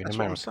you? In that's America,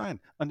 what I'm saying,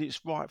 and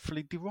it's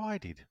rightfully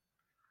derided.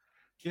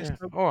 Yes.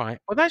 Yeah. All right.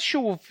 Well, that's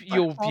your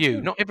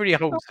view. Not everybody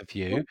holds the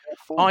view.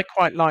 I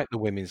quite like the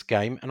women's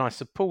game, and I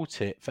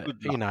support it for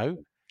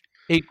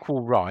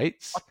equal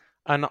rights.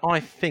 And I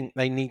think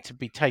they need to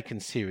be taken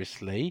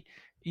seriously.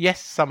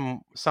 Yes,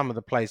 some of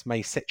the players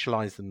may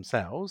sexualise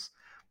themselves,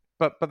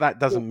 but that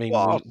doesn't mean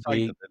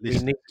we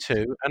need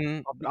to.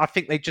 And I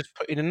think they just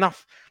put in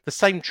the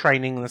same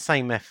training and the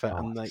same effort,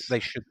 and they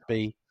should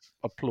be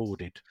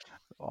applauded.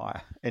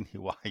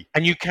 Anyway,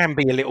 and you can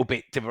be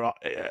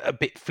a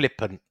bit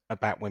flippant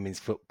about women's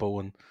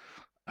football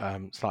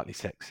and slightly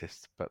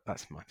sexist, but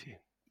that's my view.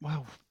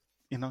 Well,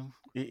 it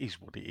is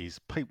what it is.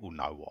 People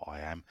know what I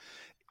am.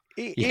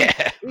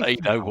 They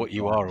know what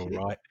you are, all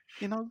right.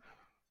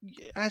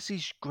 As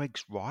is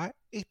Greg's right,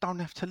 he don't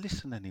have to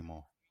listen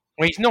anymore.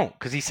 Well, he's not,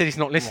 because he said he's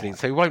not listening,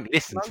 so he won't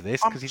listen to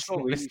this because he's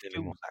not listening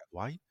anymore. That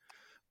way.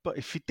 But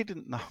if you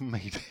didn't know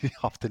me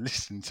after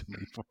listening to me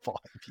for 5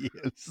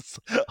 years,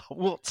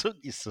 what took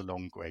you so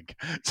long, Greg?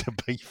 To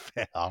be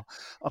fair, I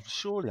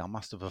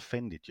must have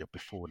offended you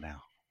before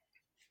now.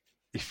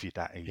 If you're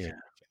that easily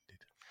offended.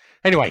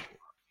 Anyway,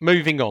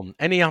 moving on.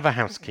 Any other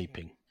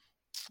housekeeping?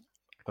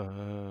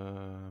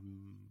 I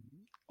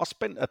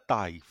spent a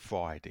day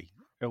Friday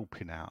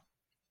helping out.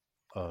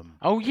 I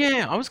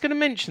was going to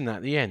mention that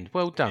at the end.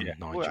 Well done,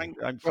 Nigel.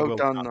 Well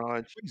done, Nigel.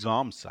 The reason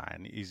I'm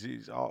saying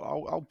is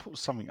I'll put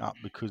something up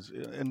because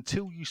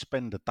until you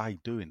spend a day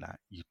doing that,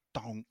 you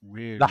don't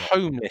really. The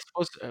homeless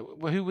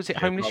who was it?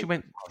 Homeless? You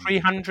went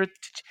 300.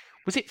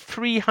 Was it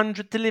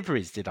 300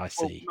 deliveries? Did I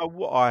see? Well, no,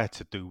 what I had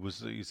to do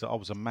was I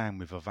was a man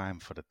with a van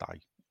for the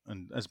day,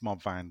 and as my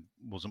van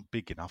wasn't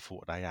big enough for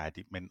what they had,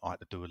 it meant I had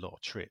to do a lot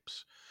of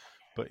trips.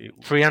 But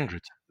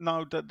 300.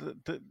 No,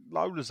 the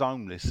Lola's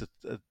Homeless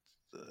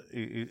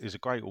is a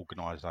great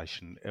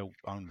organisation. Help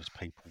homeless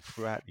people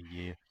throughout the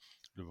year.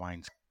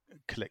 Lorraine's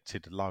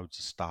collected loads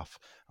of stuff,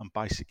 and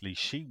basically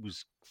she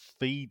was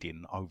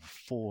feeding over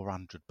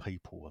 400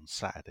 people on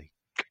Saturday.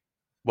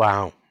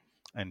 Wow.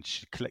 And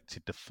she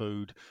collected the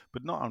food,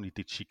 but not only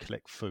did she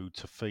collect food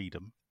to feed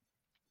them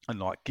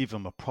and give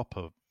them a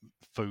proper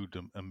food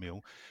and a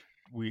meal,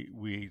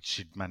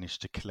 she'd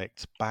managed to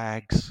collect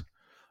bags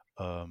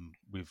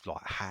with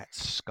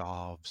hats,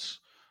 scarves,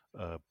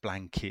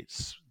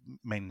 blankets,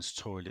 men's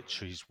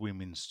toiletries,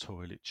 women's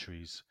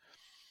toiletries,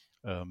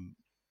 and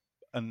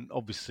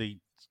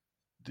obviously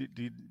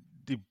the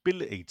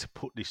ability to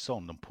put this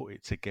on and put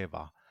it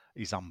together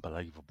is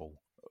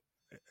unbelievable.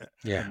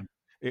 Yeah. And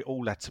it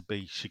all had to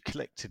be. She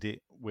collected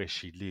it where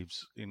she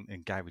lives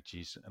in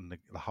garages, and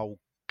the whole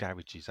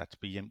garages had to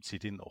be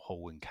emptied into a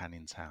hall in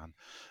Canning Town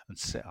and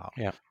set up.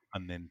 Yeah.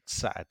 And then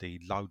Saturday,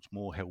 loads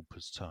more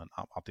helpers turned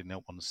up. I didn't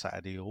help on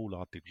Saturday. All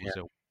I did was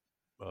help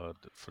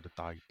for the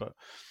day. But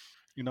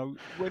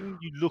when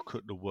you look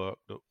at the work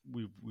that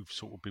we've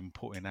sort of been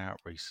putting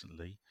out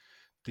recently,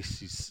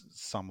 this is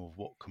some of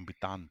what can be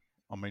done.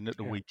 I mean, at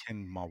the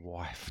weekend, my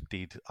wife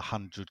did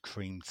 100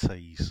 cream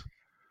teas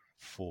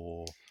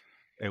for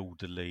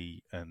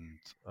elderly and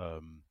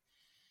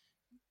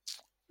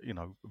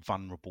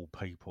vulnerable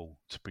people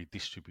to be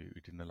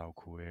distributed in the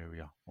local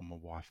area, and my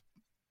wife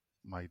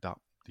made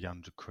up the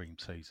 100 cream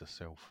teas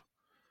herself.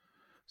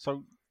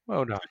 So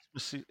well done.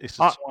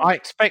 I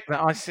expect that.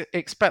 I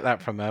expect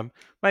that from them.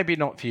 Maybe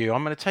not for you.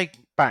 I'm going to take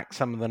back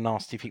some of the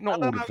nasty things.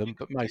 Not all of them,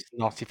 but most of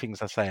the nasty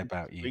things I say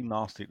about you. Be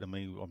nasty to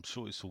me. I'm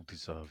sure it's all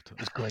deserved.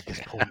 As Greg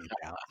has pointed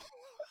out.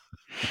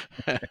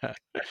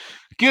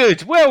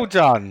 Good. Well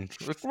done.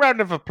 A round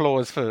of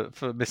applause for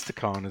Mr.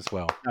 Khan as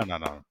well.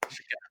 No.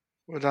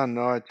 Well done,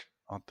 Nigel.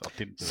 I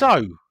didn't do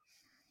so,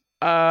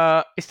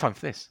 it's time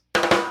for this.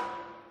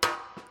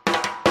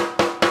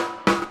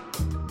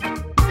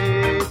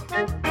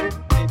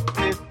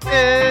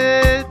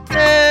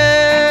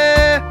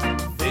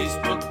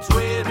 Facebook,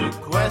 Twitter,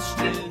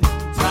 question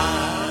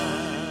time.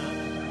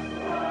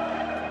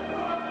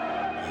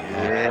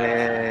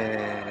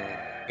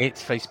 Yeah.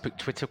 It's Facebook,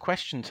 Twitter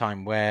question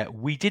time, where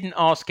we didn't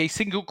ask a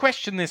single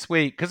question this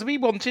week because we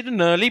wanted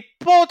an early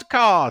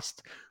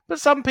podcast. But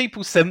some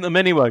people sent them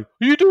anyway. Are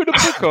you doing a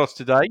podcast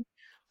today?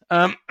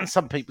 And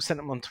some people sent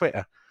them on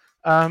Twitter.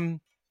 How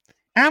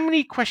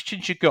many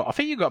questions you got? I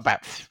think you got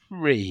about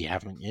 3,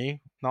 haven't you,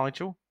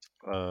 Nigel?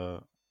 I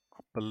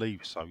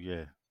believe so,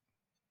 yeah.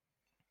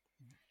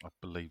 I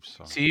believe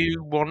so. Do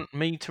you want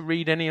me to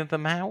read any of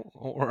them out,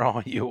 or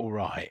are you all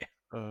right?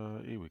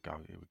 Here we go.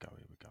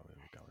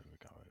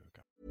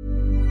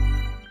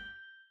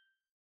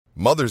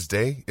 Mother's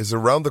Day is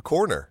around the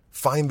corner.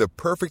 Find the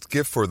perfect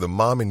gift for the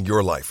mom in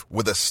your life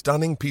with a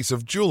stunning piece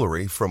of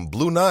jewelry from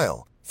Blue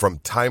Nile. From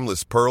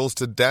timeless pearls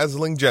to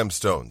dazzling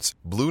gemstones,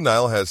 Blue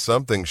Nile has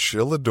something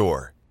she'll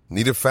adore.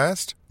 Need it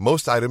fast?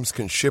 Most items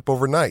can ship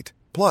overnight.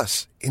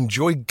 Plus,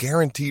 enjoy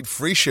guaranteed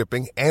free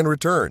shipping and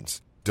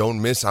returns.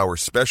 Don't miss our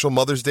special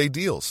Mother's Day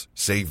deals.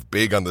 Save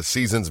big on the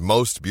season's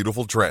most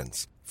beautiful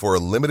trends. For a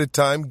limited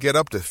time, get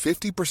up to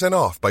 50%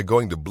 off by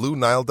going to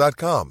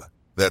BlueNile.com.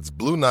 That's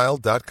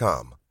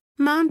BlueNile.com.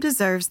 Mom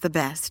deserves the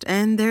best,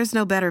 and there's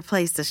no better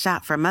place to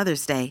shop for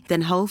Mother's Day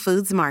than Whole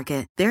Foods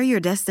Market. They're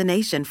your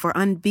destination for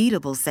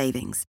unbeatable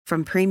savings,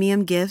 from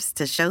premium gifts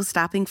to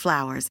show-stopping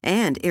flowers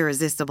and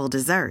irresistible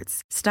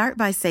desserts. Start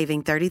by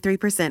saving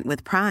 33%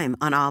 with Prime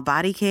on all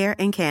body care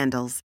and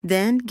candles.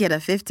 Then get a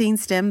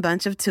 15-stem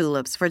bunch of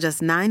tulips for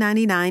just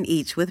 $9.99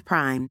 each with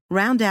Prime.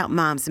 Round out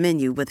Mom's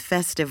menu with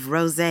festive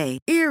rosé,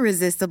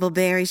 irresistible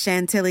berry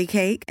chantilly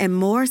cake, and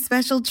more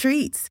special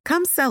treats.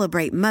 Come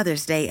celebrate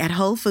Mother's Day at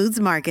Whole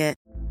Foods Market.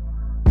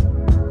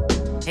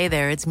 Hey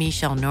there, it's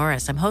Michelle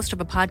Norris. I'm host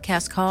of a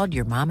podcast called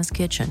Your Mama's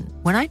Kitchen.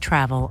 When I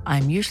travel,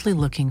 I'm usually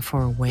looking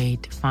for a way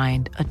to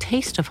find a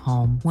taste of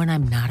home when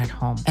I'm not at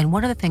home. And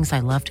one of the things I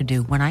love to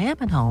do when I am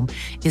at home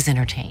is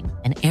entertain.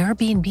 And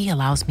Airbnb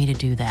allows me to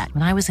do that.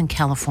 When I was in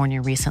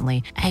California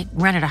recently, I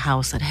rented a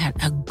house that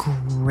had a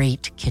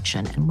great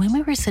kitchen. And when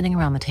we were sitting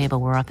around the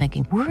table, we were all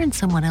thinking, we're in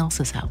someone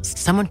else's house.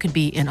 Someone could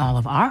be in all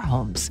of our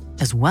homes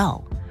as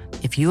well.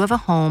 If you have a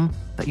home,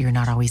 but you're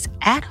not always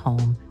at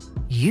home,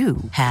 you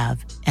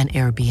have an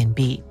Airbnb.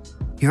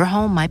 Your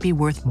home might be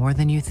worth more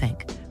than you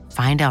think.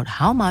 Find out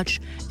how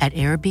much at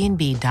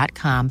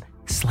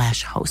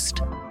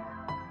airbnb.com/host.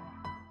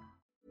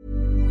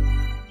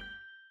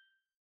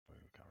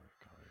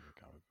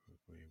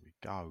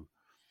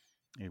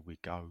 Here we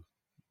go.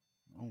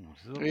 Oh,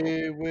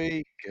 Here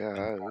we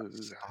go.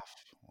 Stuff.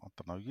 I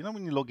don't know. You know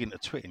when you log into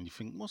Twitter and you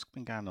think, what's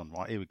been going on?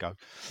 Right, here we go.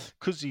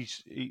 Because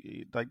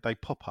they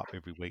pop up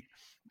every week.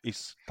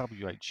 It's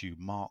WHU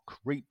Mark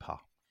Reaper,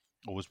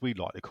 or as we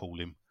like to call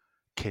him,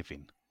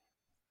 Kevin.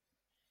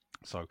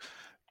 So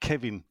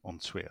Kevin on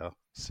Twitter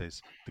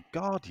says, the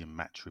Guardian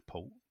match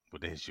report, well,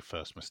 there's your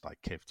first mistake,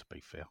 Kev, to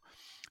be fair,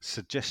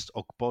 suggests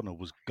Ogbonna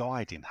was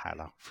guiding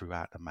Haller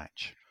throughout the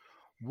match.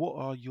 What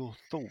are your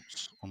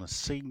thoughts on a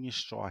senior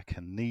striker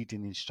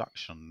needing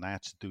instruction on how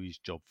to do his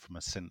job from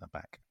a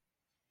centre-back?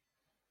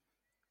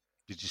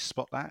 Did you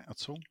spot that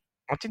at all?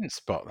 I didn't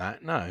spot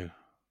that, no.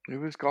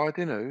 Who was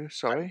guiding who?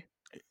 Sorry?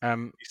 He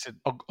said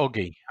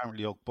Oggy.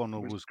 apparently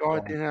Ogbonna was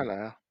guiding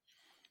Haller.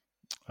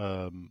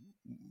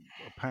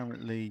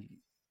 Apparently,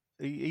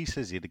 he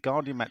says here, the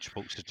Guardian match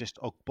report suggests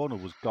Ogbonna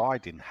was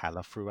guiding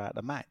Haller throughout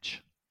the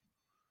match.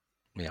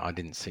 Yeah, I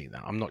didn't see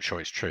that. I'm not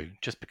sure it's true,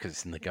 just because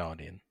it's in the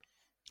Guardian.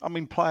 I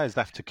mean, players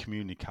have to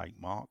communicate,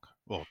 Mark,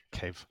 or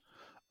Kev,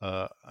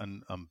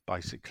 and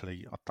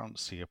basically, I don't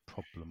see a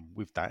problem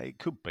with that. It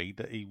could be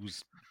that he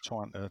was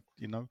trying to,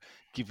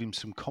 give him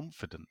some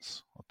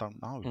confidence. I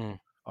don't know.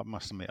 I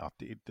must admit,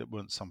 it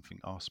weren't something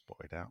I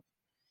spotted out.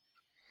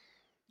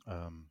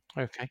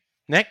 Okay.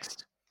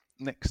 Next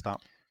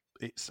up,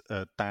 it's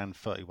Dan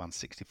 31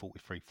 60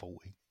 43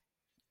 40.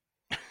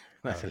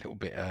 That's a little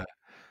bit.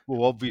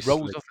 Well, obviously,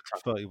 rolls off the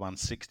tongue. 31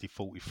 60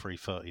 43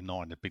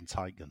 39 had been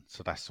taken,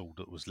 so that's all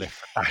that was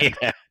left.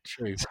 Yeah,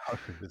 true. So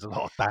there's a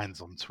lot of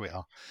Dans on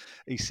Twitter.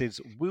 He says,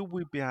 will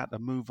we be able to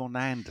move on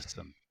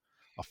Anderson?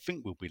 I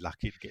think we'll be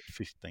lucky to get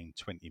 15,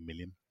 20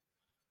 million.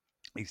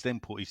 He's then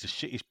put, he's the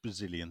shittest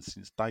Brazilian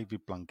since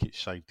David Blunkett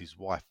shaved his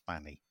wife,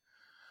 Fanny.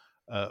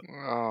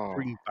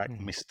 Bring back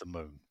Mr.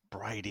 Moon.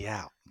 Brady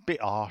out.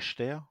 Bit harsh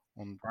there.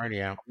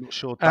 Brady out. I'm not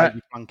sure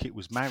David Blunkett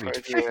was married.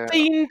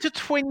 15 to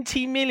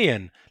 20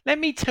 million. Let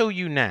me tell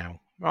you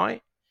now,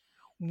 right?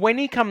 When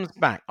he comes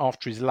back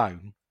after his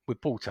loan with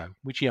Porto,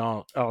 which he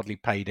hardly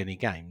paid any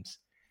games,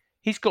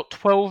 he's got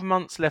 12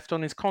 months left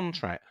on his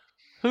contract.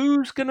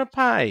 Who's going to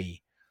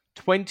pay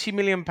 £20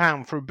 million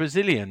for a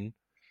Brazilian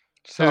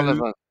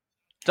who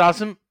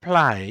doesn't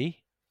play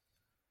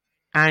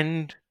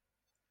and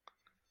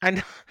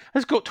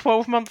has got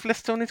 12 months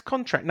left on his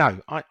contract?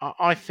 No,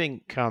 I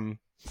think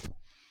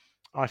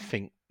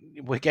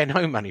we're getting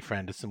no money for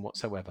Anderson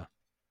whatsoever.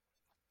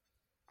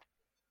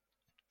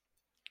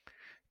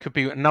 Could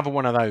be another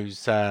one of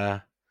those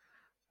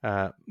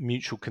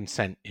mutual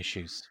consent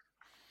issues.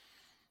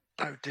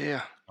 Oh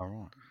dear. All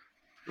right.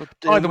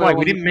 By the way,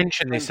 we didn't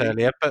mention this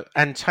earlier, but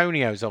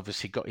Antonio's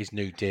obviously got his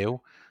new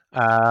deal.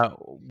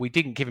 We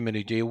didn't give him a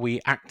new deal. We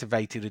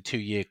activated a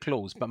 2-year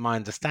clause, but my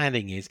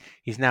understanding is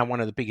he's now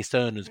one of the biggest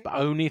earners, but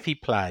only if he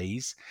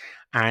plays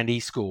and he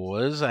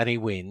scores and he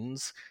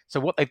wins. So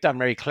what they've done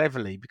very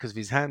cleverly, because of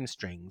his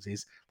hamstrings,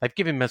 is they've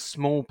given him a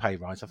small pay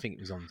rise. I think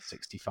it was on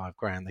 65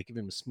 grand. They give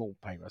him a small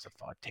pay rise of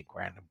 5-10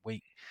 grand a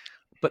week.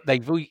 But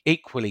they've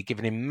equally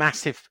given him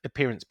massive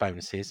appearance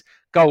bonuses,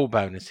 goal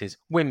bonuses,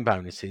 win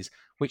bonuses,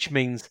 which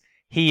means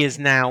he is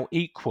now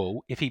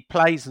equal. If he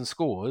plays and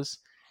scores,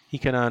 he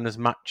can earn as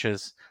much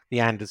as the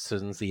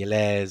Andersons, the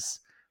Hilairs,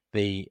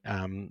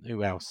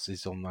 who else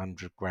is on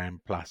 100 grand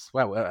plus?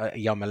 Well,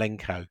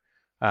 Yarmolenko.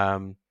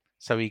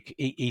 So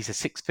he's a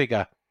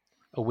 6-figure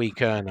a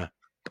week earner,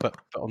 but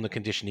on the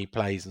condition he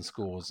plays and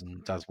scores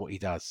and does what he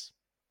does.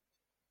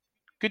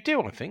 Good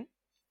deal, I think.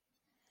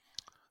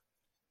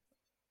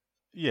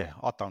 Yeah,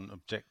 I don't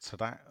object to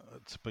that,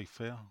 to be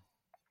fair.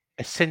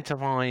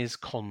 Incentivise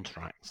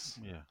contracts.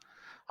 Yeah.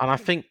 And I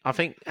think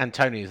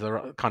Antonio is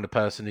the kind of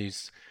person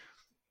who's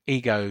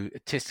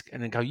egotistic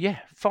and then go, yeah,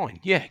 fine,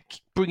 yeah,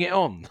 bring it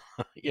on.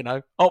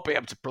 I'll be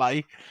able to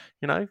play,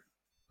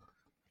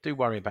 Do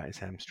worry about his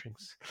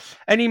hamstrings.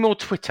 Any more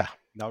Twitter?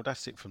 No,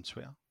 that's it from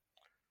Twitter.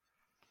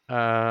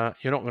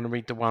 You're not going to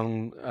read the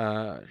one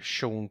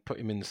Sean put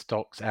him in the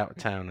stocks out of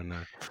town and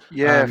that.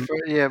 Yeah,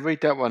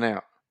 read that one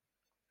out.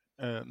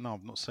 No,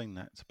 I've not seen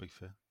that, to be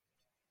fair.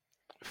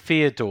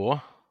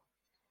 Theodore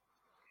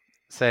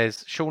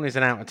says Sean is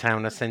an out of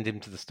towner. Send him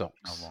to the stocks.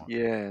 Oh, right.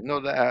 Yeah,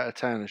 not that out of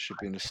towner should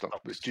be in the stocks,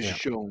 but just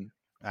Sean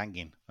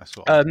hanging. That's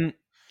what.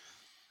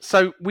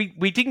 So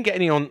we didn't get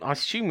any on. I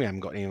assume we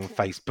haven't got any on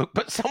Facebook,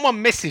 but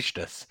someone messaged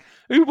us.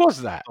 Who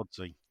was that?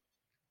 Dodsey.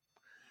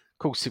 Of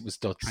course, it was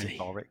Dodsey. He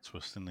direct to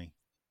us, didn't he?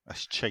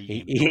 That's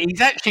cheating.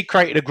 He's actually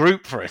created a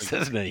group for us,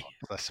 hasn't he?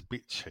 That's a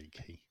bit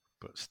cheeky,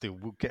 but still,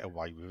 we'll get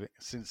away with it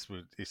since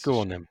it's go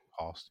on then.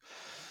 Past.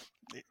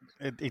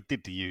 It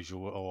did the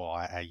usual. All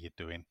right, how you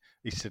doing?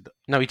 He said.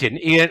 No, he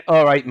didn't. He went,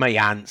 all right, my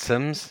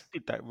handsomes.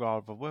 Did that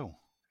rather well.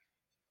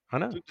 I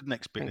know. Do the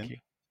next bit. Thank you.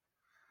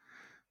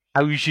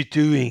 How's you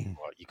doing?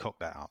 Right, you cocked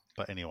that up.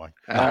 But anyway.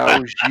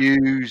 How's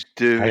yous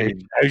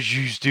doing? How's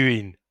yous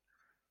doing?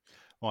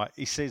 Right,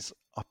 he says,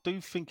 I do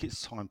think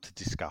it's time to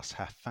discuss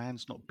how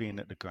fans not being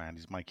at the ground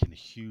is making a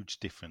huge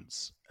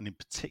difference, and in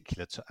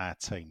particular to our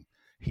team.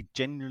 He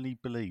genuinely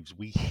believes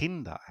we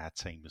hinder our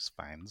team as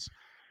fans.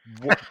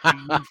 What do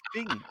you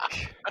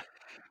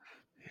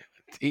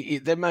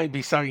think? There may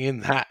be something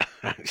in that,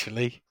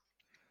 actually.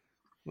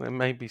 There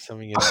may be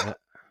something in that.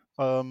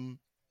 For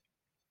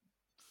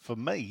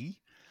me,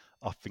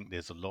 I think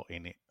there's a lot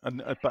in it,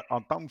 but I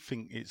don't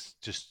think it's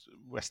just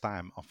West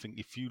Ham. I think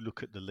if you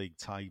look at the league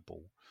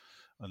table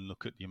and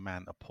look at the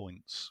amount of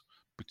points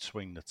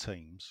between the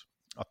teams,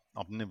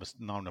 I've never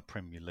known a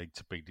Premier League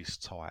to be this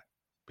tight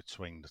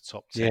between the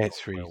top 10. Yeah,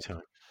 it's really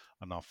tight.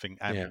 And I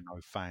think having no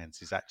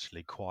fans is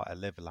actually quite a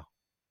leveller.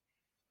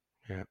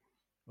 Yeah.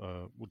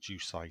 Would you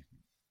say,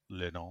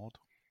 Leonard?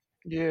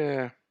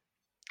 Yeah,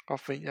 I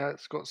think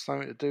that's got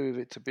something to do with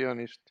it, to be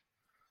honest.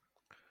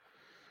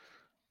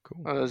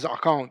 Cool. I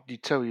can't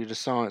tell you the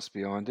science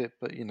behind it,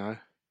 but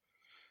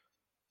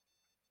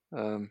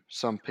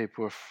some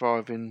people are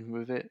thriving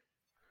with it.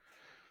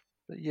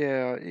 But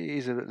yeah, it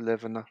is a bit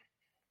leveler.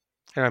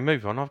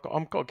 Move on. I've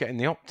got to get in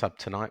the op tub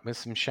tonight with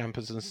some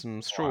champers and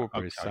some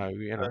strawberries. Right,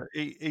 okay. So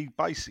he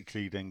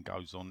basically then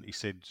goes on. He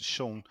said,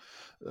 Sean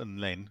and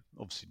Len,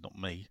 obviously not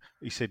me.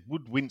 He said,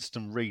 would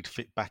Winston Reid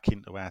fit back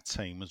into our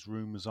team as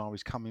rumours are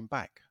he's coming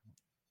back?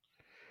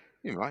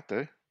 He might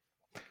do.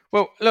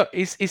 Well, look,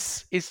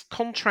 his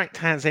contract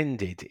has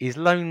ended. His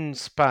loan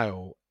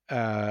spell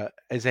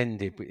has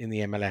ended in the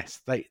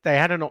MLS. They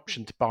had an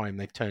option to buy him.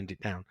 They've turned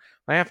it down.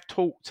 They have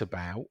talked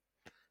about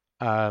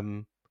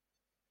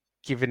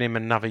giving him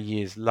another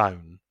year's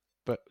loan,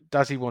 but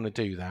does he want to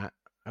do that?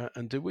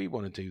 And do we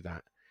want to do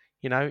that?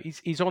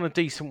 He's on a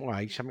decent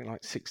wage, something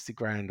like 60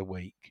 grand a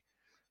week.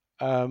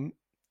 I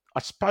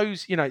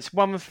suppose it's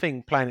one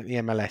thing playing at the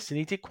MLS, and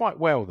he did quite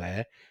well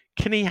there.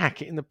 Can he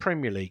hack it in the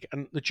Premier League?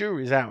 And the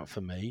jury's out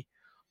for me.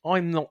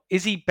 I'm not.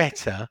 Is he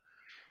better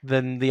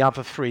than the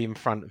other three in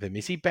front of him?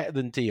 Is he better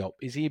than Diop?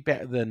 Is he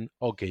better than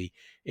Oggy?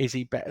 Is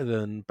he better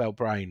than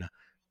Belbrainer?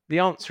 The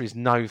answer is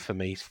no for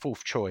me. He's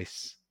fourth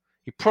choice.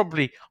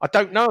 I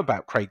don't know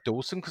about Craig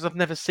Dawson because I've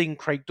never seen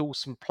Craig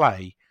Dawson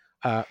play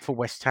for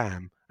West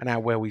Ham and how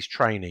well he's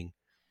training.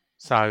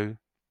 So,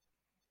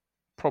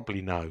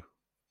 probably no.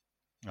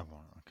 Oh,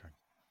 right, okay.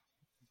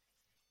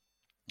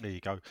 There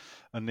you go.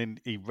 And then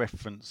he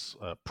referenced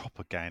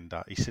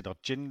propaganda. He said, I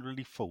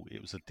generally thought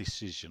it was a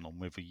decision on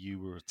whether you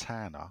were a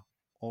towner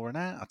or an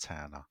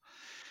out-of-towner.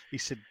 He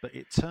said, but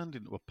it turned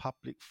into a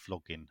public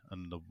flogging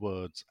and the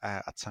words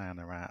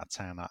out-of-towner,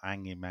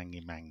 hang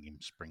him,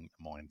 spring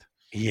to mind.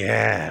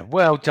 Yeah,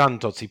 well done,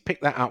 Dodsey.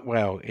 Pick that up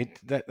well.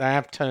 They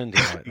have turned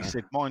it like He that.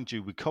 said, mind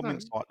you, with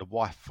comments like the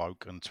wife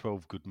folk and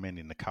 12 good men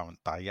in the current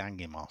day, hang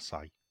him, I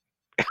say.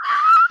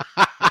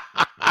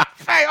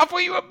 Hey, I thought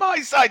you were on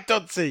my side,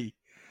 Dodsey.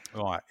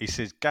 Right, he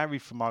says, Gary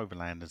from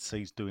Overland and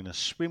sees doing a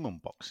swim on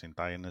Boxing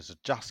Day and there's a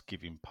Just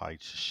Giving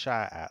page to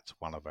shout out to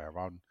one of our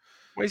own.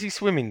 Where's he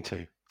swimming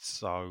to?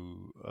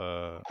 So,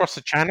 across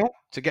the channel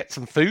to get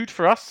some food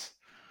for us?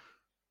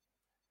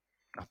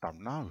 I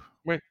don't know.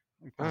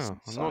 I've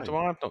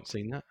not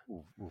seen that.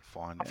 We'll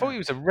find I thought he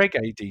was a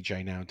reggae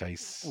DJ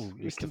nowadays.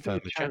 Mr.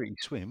 Furniture. Charity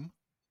swim.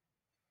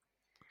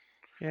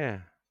 Yeah,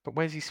 but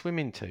where's he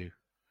swimming to?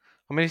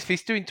 I mean, if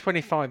he's doing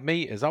 25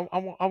 metres, I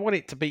want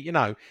it to be,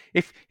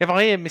 if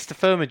I hear Mr.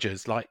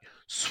 Firmager's like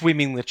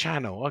swimming the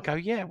channel, I go,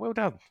 yeah, well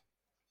done.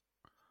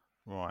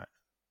 Right.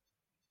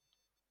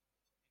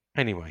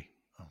 Anyway.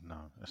 Oh,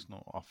 no, that's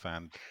not what I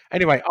found.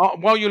 Anyway,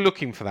 while you're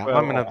looking for that,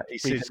 I'm going to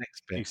read the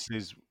next bit.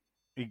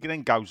 he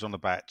then goes on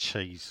about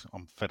cheese.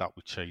 I'm fed up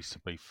with cheese, to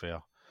be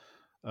fair.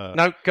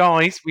 No,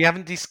 guys, we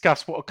haven't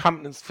discussed what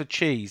accompaniments for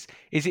cheese.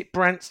 Is it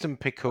Branston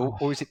pickle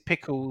or is it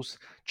pickles,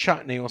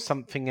 chutney, or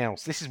something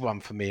else? This is one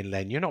for me and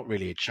Len. You're not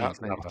really a cheese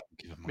Chutney. lover.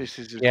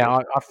 Mrs. has Yeah,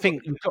 got- I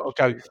think you've got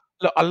to go.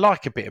 Look, I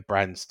like a bit of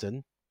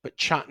Branston, but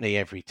chutney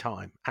every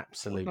time.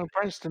 Absolutely. No,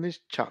 Branston is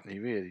chutney,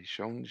 really,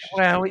 Sean.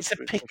 Well, it's a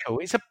pickle.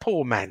 It's a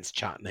poor man's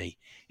chutney.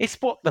 It's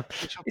what the.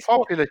 It's a it's what-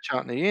 popular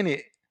chutney, isn't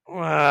it?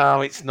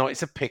 well, it's not.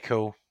 It's a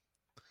pickle.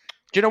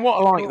 Do you know what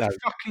I like What a though?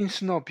 fucking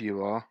snob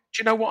you are.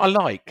 Do you know what I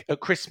like at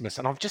Christmas?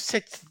 And I've just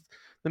said to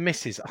the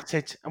missus, I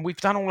said, and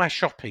we've done all our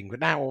shopping, but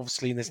now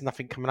obviously there's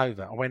nothing coming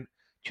over. I went,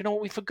 do you know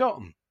what we've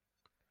forgotten?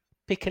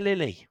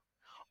 Piccalilli.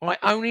 I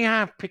only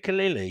have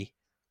Piccalilli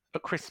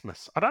at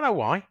Christmas. I don't know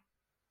why.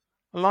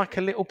 I like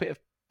a little bit of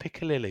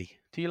Piccalilli.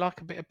 Do you like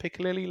a bit of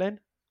Piccalilli, Len?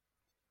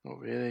 Not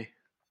really.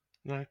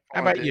 No.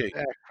 How about you,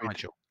 Acrid.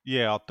 Nigel?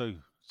 Yeah, I do.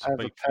 To Have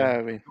be a fair.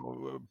 pairing.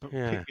 But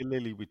Yeah.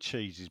 Piccalilli with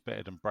cheese is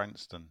better than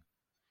Branston.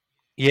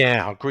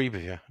 Yeah, I agree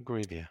with you. Go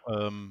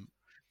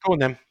on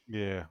then.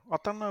 Yeah, I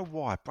don't know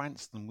why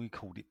Branston we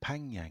called it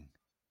Pangyang.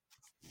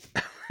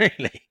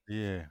 Really?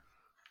 Yeah,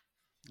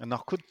 and I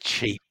could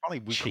Cheap. Funny,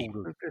 we cheap.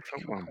 called A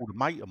different one. a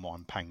mate of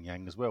mine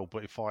Pangyang as well.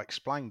 But if I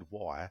explained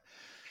why,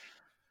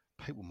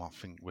 people might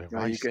think we're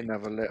No, you racist. get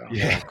another letter.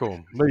 Yeah, go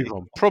on. Move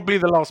on. Probably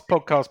the last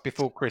podcast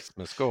before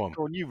Christmas. Go on.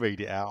 Go on, you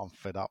read it out. I'm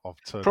fed up. I've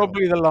turned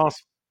Probably the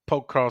last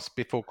podcast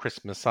before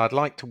Christmas. I'd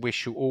like to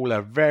wish you all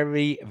a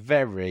very,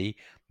 very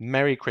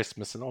Merry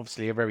Christmas and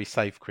obviously a very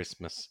safe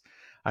Christmas.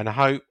 And I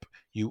hope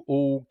you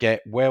all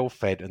get well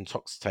fed and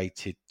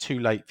intoxicated. Too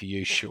late for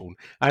you, Sean.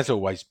 As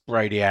always,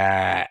 Brady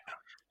out.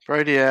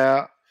 Brady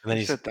out. And then Who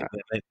he's said that?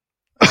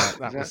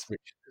 that Is was Richard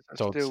that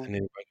Dodds. still And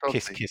then he went,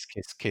 kiss, Doddsy? kiss,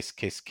 kiss, kiss,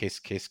 kiss, kiss,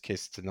 kiss,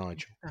 kiss to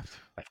Nigel.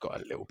 They've got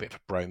a little bit of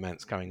a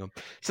bromance going on.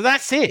 So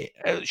that's it.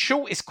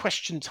 Shortest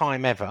question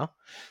time ever.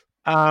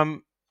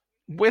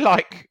 We're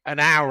like an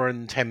hour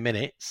and 10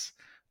 minutes.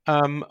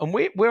 And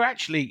we're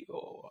actually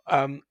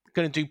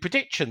going to do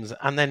predictions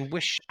and then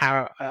wish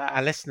our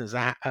listeners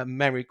a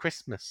Merry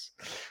Christmas.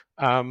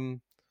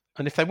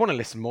 And if they want to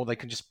listen more, they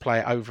can just play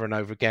it over and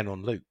over again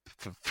on loop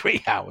for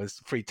 3 hours,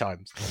 3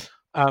 times.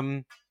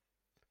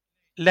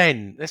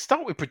 Len, let's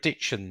start with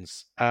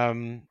predictions.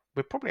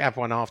 We'll probably have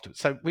one afterwards.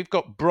 So we've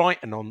got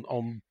Brighton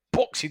on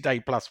Boxing Day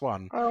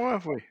 +1. Oh,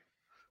 have we?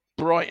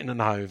 Brighton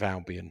and Hove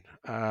Albion.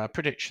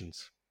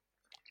 Predictions.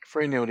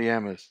 3-0 the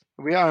Hammers.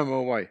 Are we home or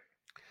away?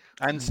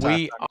 And We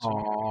Southampton.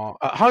 are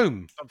at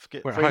home. Don't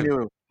forget We're at home.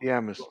 3-0 the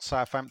Hammers. got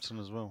Southampton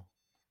as well.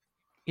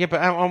 Yeah,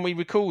 but aren't we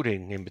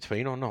recording in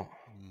between or not?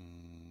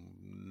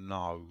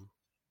 No.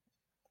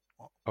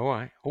 All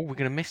right. Oh, we're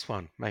going to miss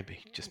one. Maybe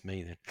just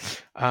me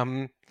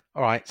then.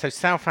 All right. So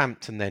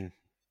Southampton then,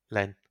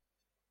 Len.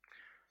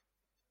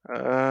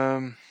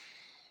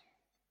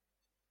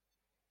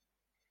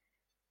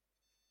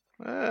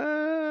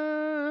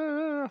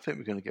 I think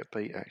we're going to get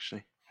beat,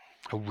 actually.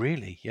 Oh,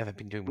 really? Yeah, they've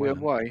been doing We're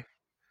well. away.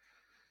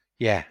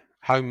 Yeah,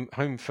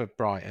 home for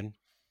Brighton.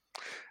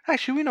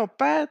 Actually, we're not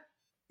bad.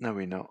 No,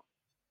 we're not.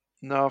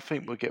 No, I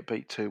think we'll get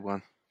beat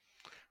 2-1.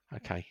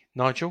 Okay,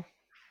 Nigel.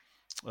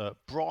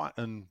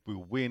 Brighton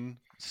will win.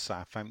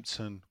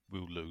 Southampton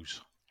will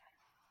lose.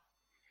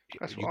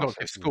 That's You've what I got to said.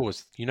 give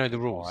scores. You know the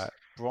rules. Right.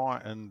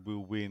 Brighton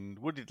will win.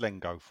 What did Len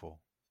go for?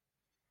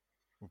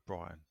 With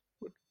Brighton.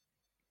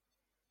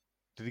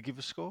 Did he give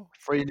a score?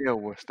 3-0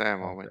 West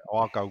Ham, I went.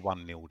 I'll go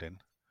 1-0 then.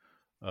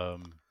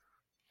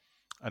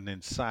 And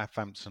then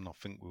Southampton, I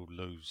think will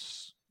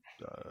lose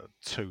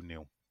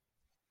 2-0.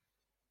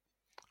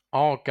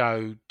 I'll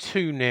go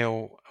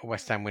 2-0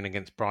 West Ham win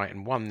against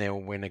Brighton,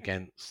 1-0 win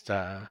against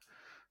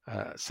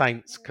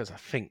Saints because I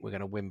think we're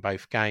going to win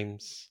both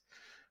games.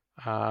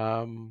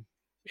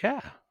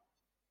 Yeah.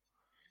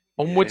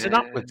 Onwards and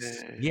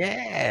upwards.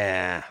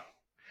 Yeah.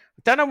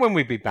 Don't know when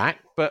we'll be back,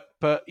 but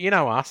you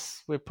know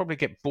us, we'll probably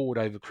get bored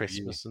over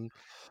Christmas and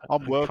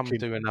I'm come working.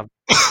 do another.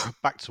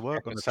 Back to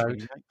work on the episode.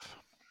 28th.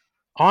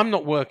 I'm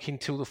not working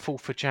till the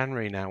 4th of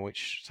January now,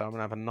 so I'm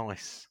gonna have a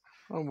nice.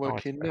 I'm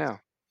working nice now.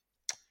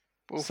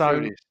 All So-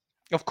 through this.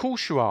 Of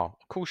course you are.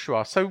 Of course you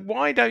are. So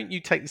why don't you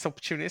take this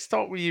opportunity? Let's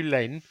start with you,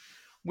 Len.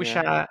 Wish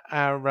Yeah.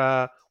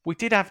 our we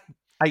did have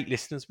 8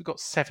 listeners. We've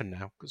got 7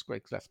 now because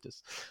Greg's left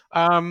us.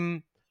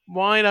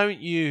 Why don't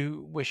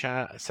you wish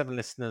our 7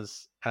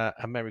 listeners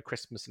a Merry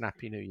Christmas and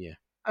Happy New Year?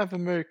 Have a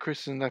Merry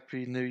Christmas and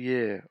Happy New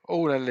Year.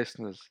 All our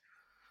listeners.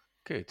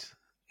 Good.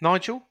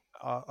 Nigel?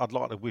 I'd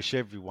like to wish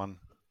everyone,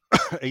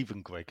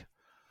 even Greg,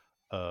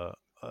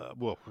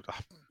 well,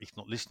 he's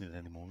not listening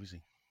anymore, is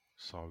he?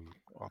 So,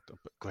 but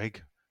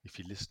Greg, if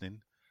you're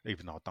listening,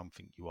 even though I don't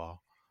think you are,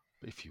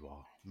 but if you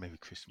are, Merry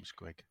Christmas,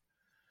 Greg,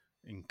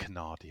 in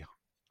Canada.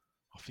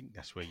 I think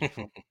that's where you're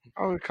from.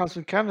 Oh, it comes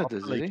from Canada, I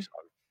does believe he? so.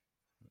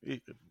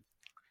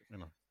 You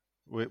know,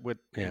 we're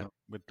Yeah.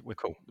 we're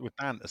Cool. we're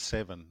down to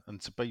 7,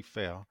 and to be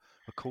fair,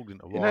 according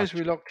to He knows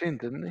we iTunes- locked in,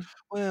 didn't he?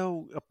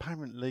 well,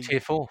 apparently, Tier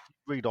 4.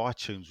 read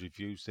iTunes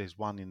reviews. There's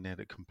one in there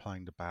that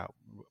complained about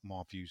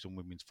my views on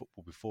women's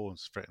football before and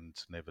threatened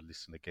to never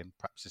listen again.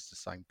 Perhaps it's the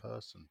same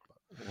person.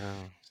 But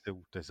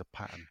still there's a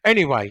pattern.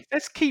 Anyway,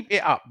 let's keep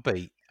it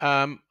upbeat.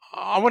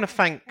 I want to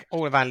thank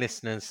all of our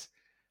listeners.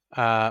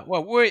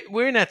 Well,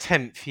 we're in our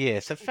 10th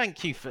year, so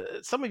thank you for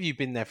some of you have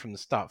been there from the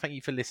start. Thank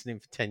you for listening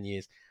for 10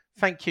 years.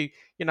 Thank you.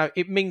 You know,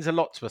 it means a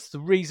lot to us. The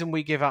reason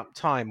we give up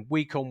time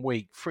week on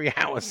week, 3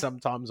 hours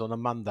sometimes on a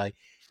Monday,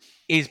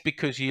 is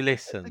because you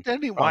listen. Did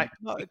anyone?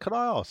 Right? Can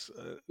I ask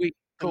the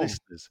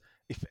listeners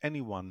if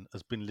anyone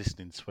has been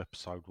listening to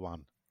episode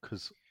 1?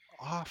 Because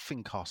I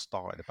think I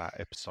started about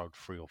episode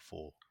 3 or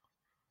 4.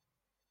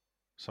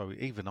 So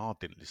even I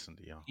didn't listen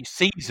to you. You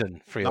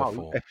season 3 or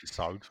 4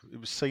 episode. It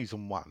was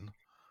season 1.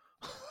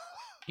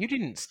 You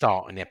didn't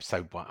start in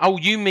episode 1. Oh,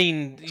 you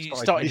mean you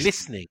started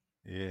listening?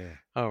 Yeah.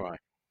 All right.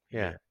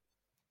 Yeah.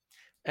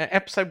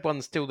 Episode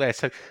 1's still there.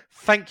 So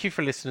thank you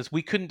for listeners.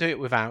 We couldn't do it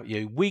without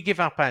you. We give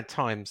up our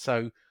time,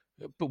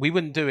 but we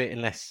wouldn't do it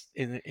unless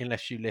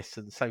you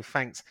listen. So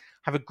thanks.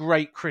 Have a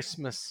great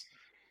Christmas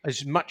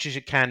as much as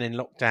you can in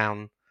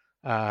lockdown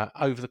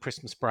over the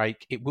Christmas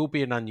break. It will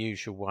be an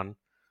unusual one.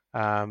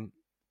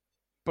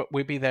 But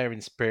we'll be there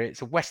in spirit.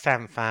 It's a West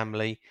Ham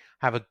family.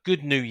 Have a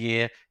good new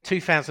year.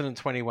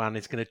 2021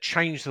 is going to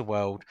change the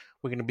world.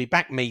 We're going to be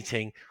back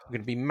meeting. We're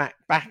going to be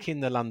back in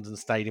the London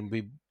Stadium.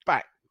 We'll be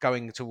back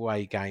going to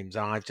away games.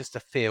 I just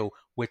feel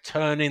we're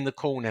turning the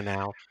corner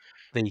now.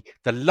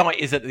 The light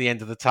is at the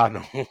end of the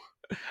tunnel.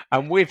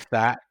 And with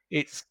that,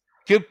 it's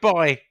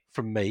goodbye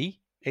from me.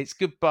 It's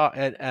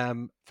goodbye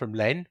from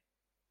Len.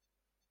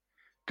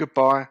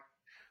 Goodbye.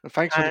 And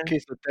thanks for the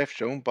kiss of death,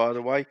 Sean, by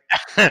the way.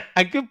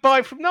 And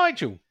goodbye from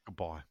Nigel.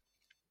 Goodbye.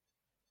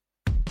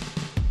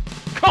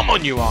 Come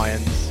on, you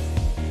Irons.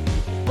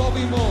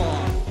 Bobby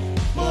Moore.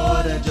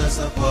 More than just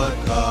a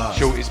podcast.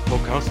 Shortest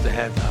podcast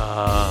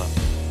ever.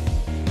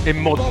 In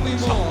modern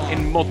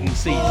season. More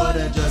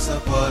than just a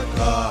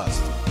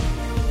podcast.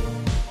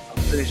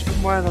 I've finished all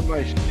my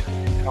animation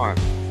in time.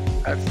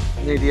 That's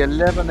nearly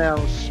 11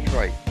 hours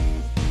straight.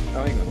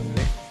 Oh, hang on a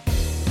minute.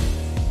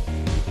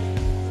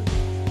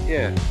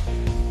 Yeah.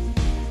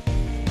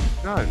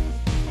 No.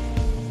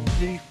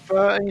 Nearly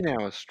 13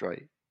 hours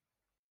straight.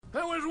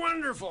 That was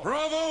wonderful.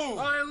 Bravo!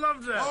 I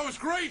loved that. Oh, it was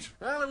great.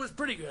 Well, it was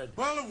pretty good.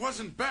 Well, it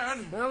wasn't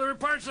bad. Well, there were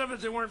parts of it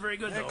that weren't very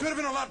good, though. It could have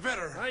been a lot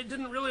better. I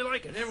didn't really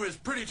like it. It was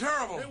pretty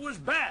terrible. It was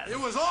bad. It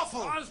was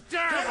awful. It was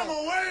terrible. Get him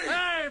away!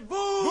 Hey, boo!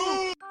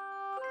 Boo!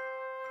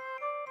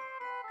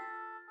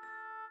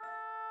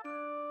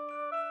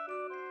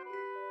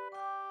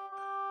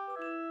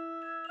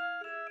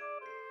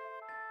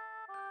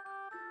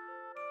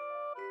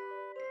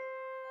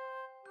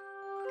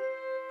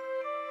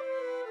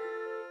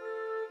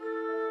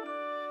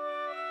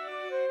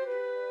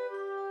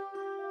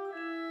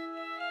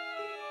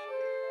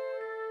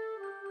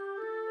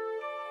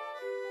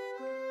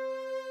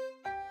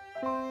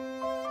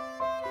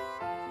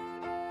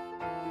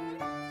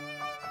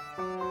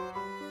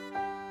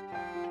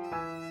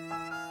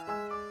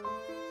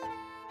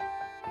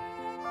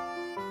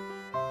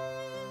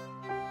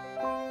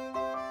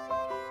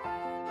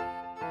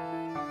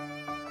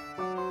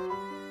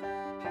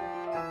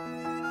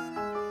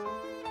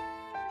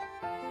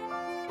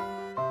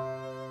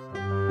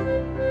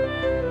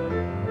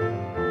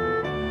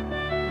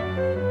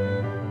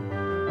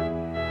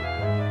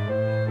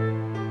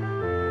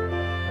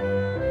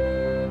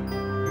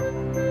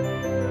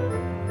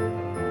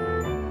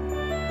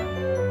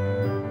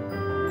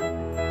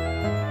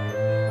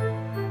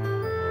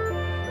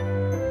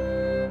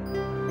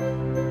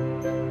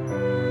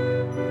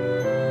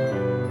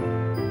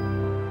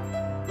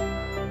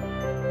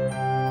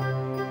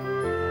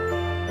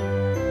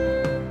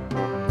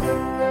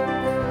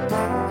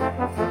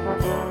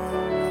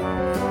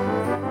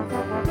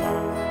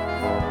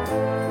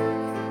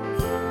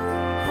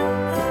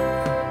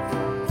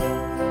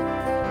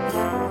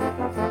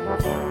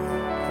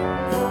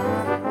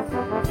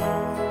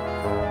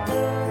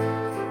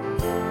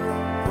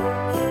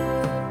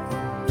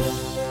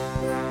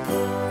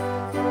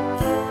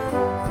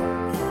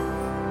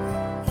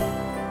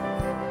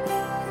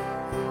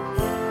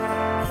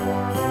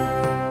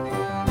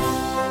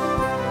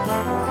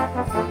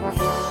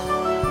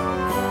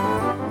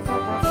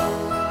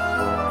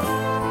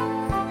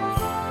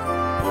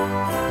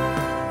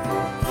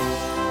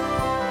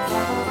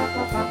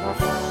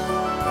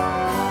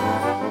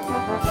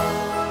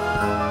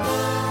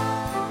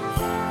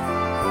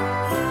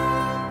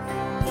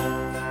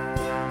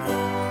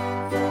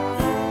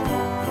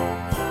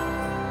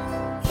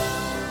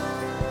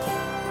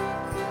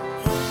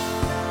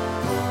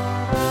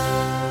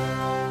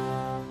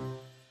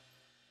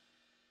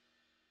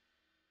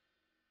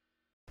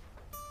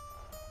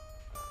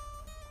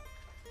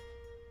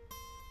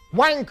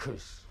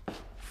 Wankers.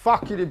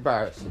 Fucking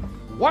embarrassing.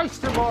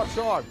 Waste of our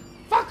time.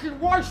 Fucking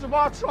waste of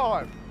our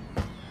time.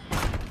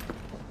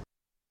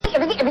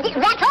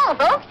 That's all,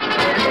 folks.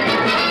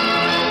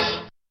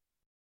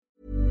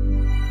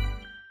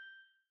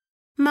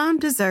 Mom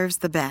deserves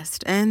the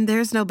best, and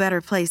there's no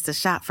better place to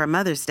shop for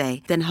Mother's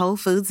Day than Whole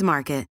Foods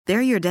Market.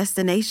 They're your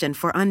destination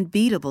for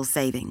unbeatable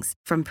savings,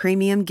 from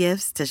premium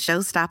gifts to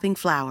show-stopping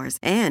flowers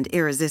and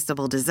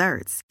irresistible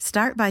desserts.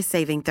 Start by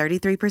saving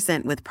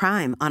 33% with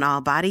Prime on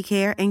all body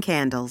care and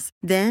candles.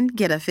 Then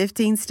get a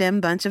 15-stem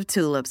bunch of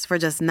tulips for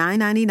just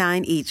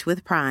 $9.99 each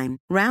with Prime.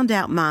 Round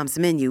out Mom's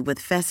menu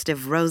with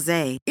festive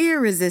rosé,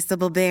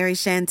 irresistible berry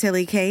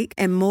chantilly cake,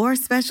 and more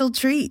special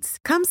treats.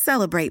 Come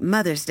celebrate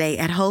Mother's Day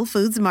at Whole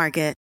Foods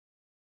Market.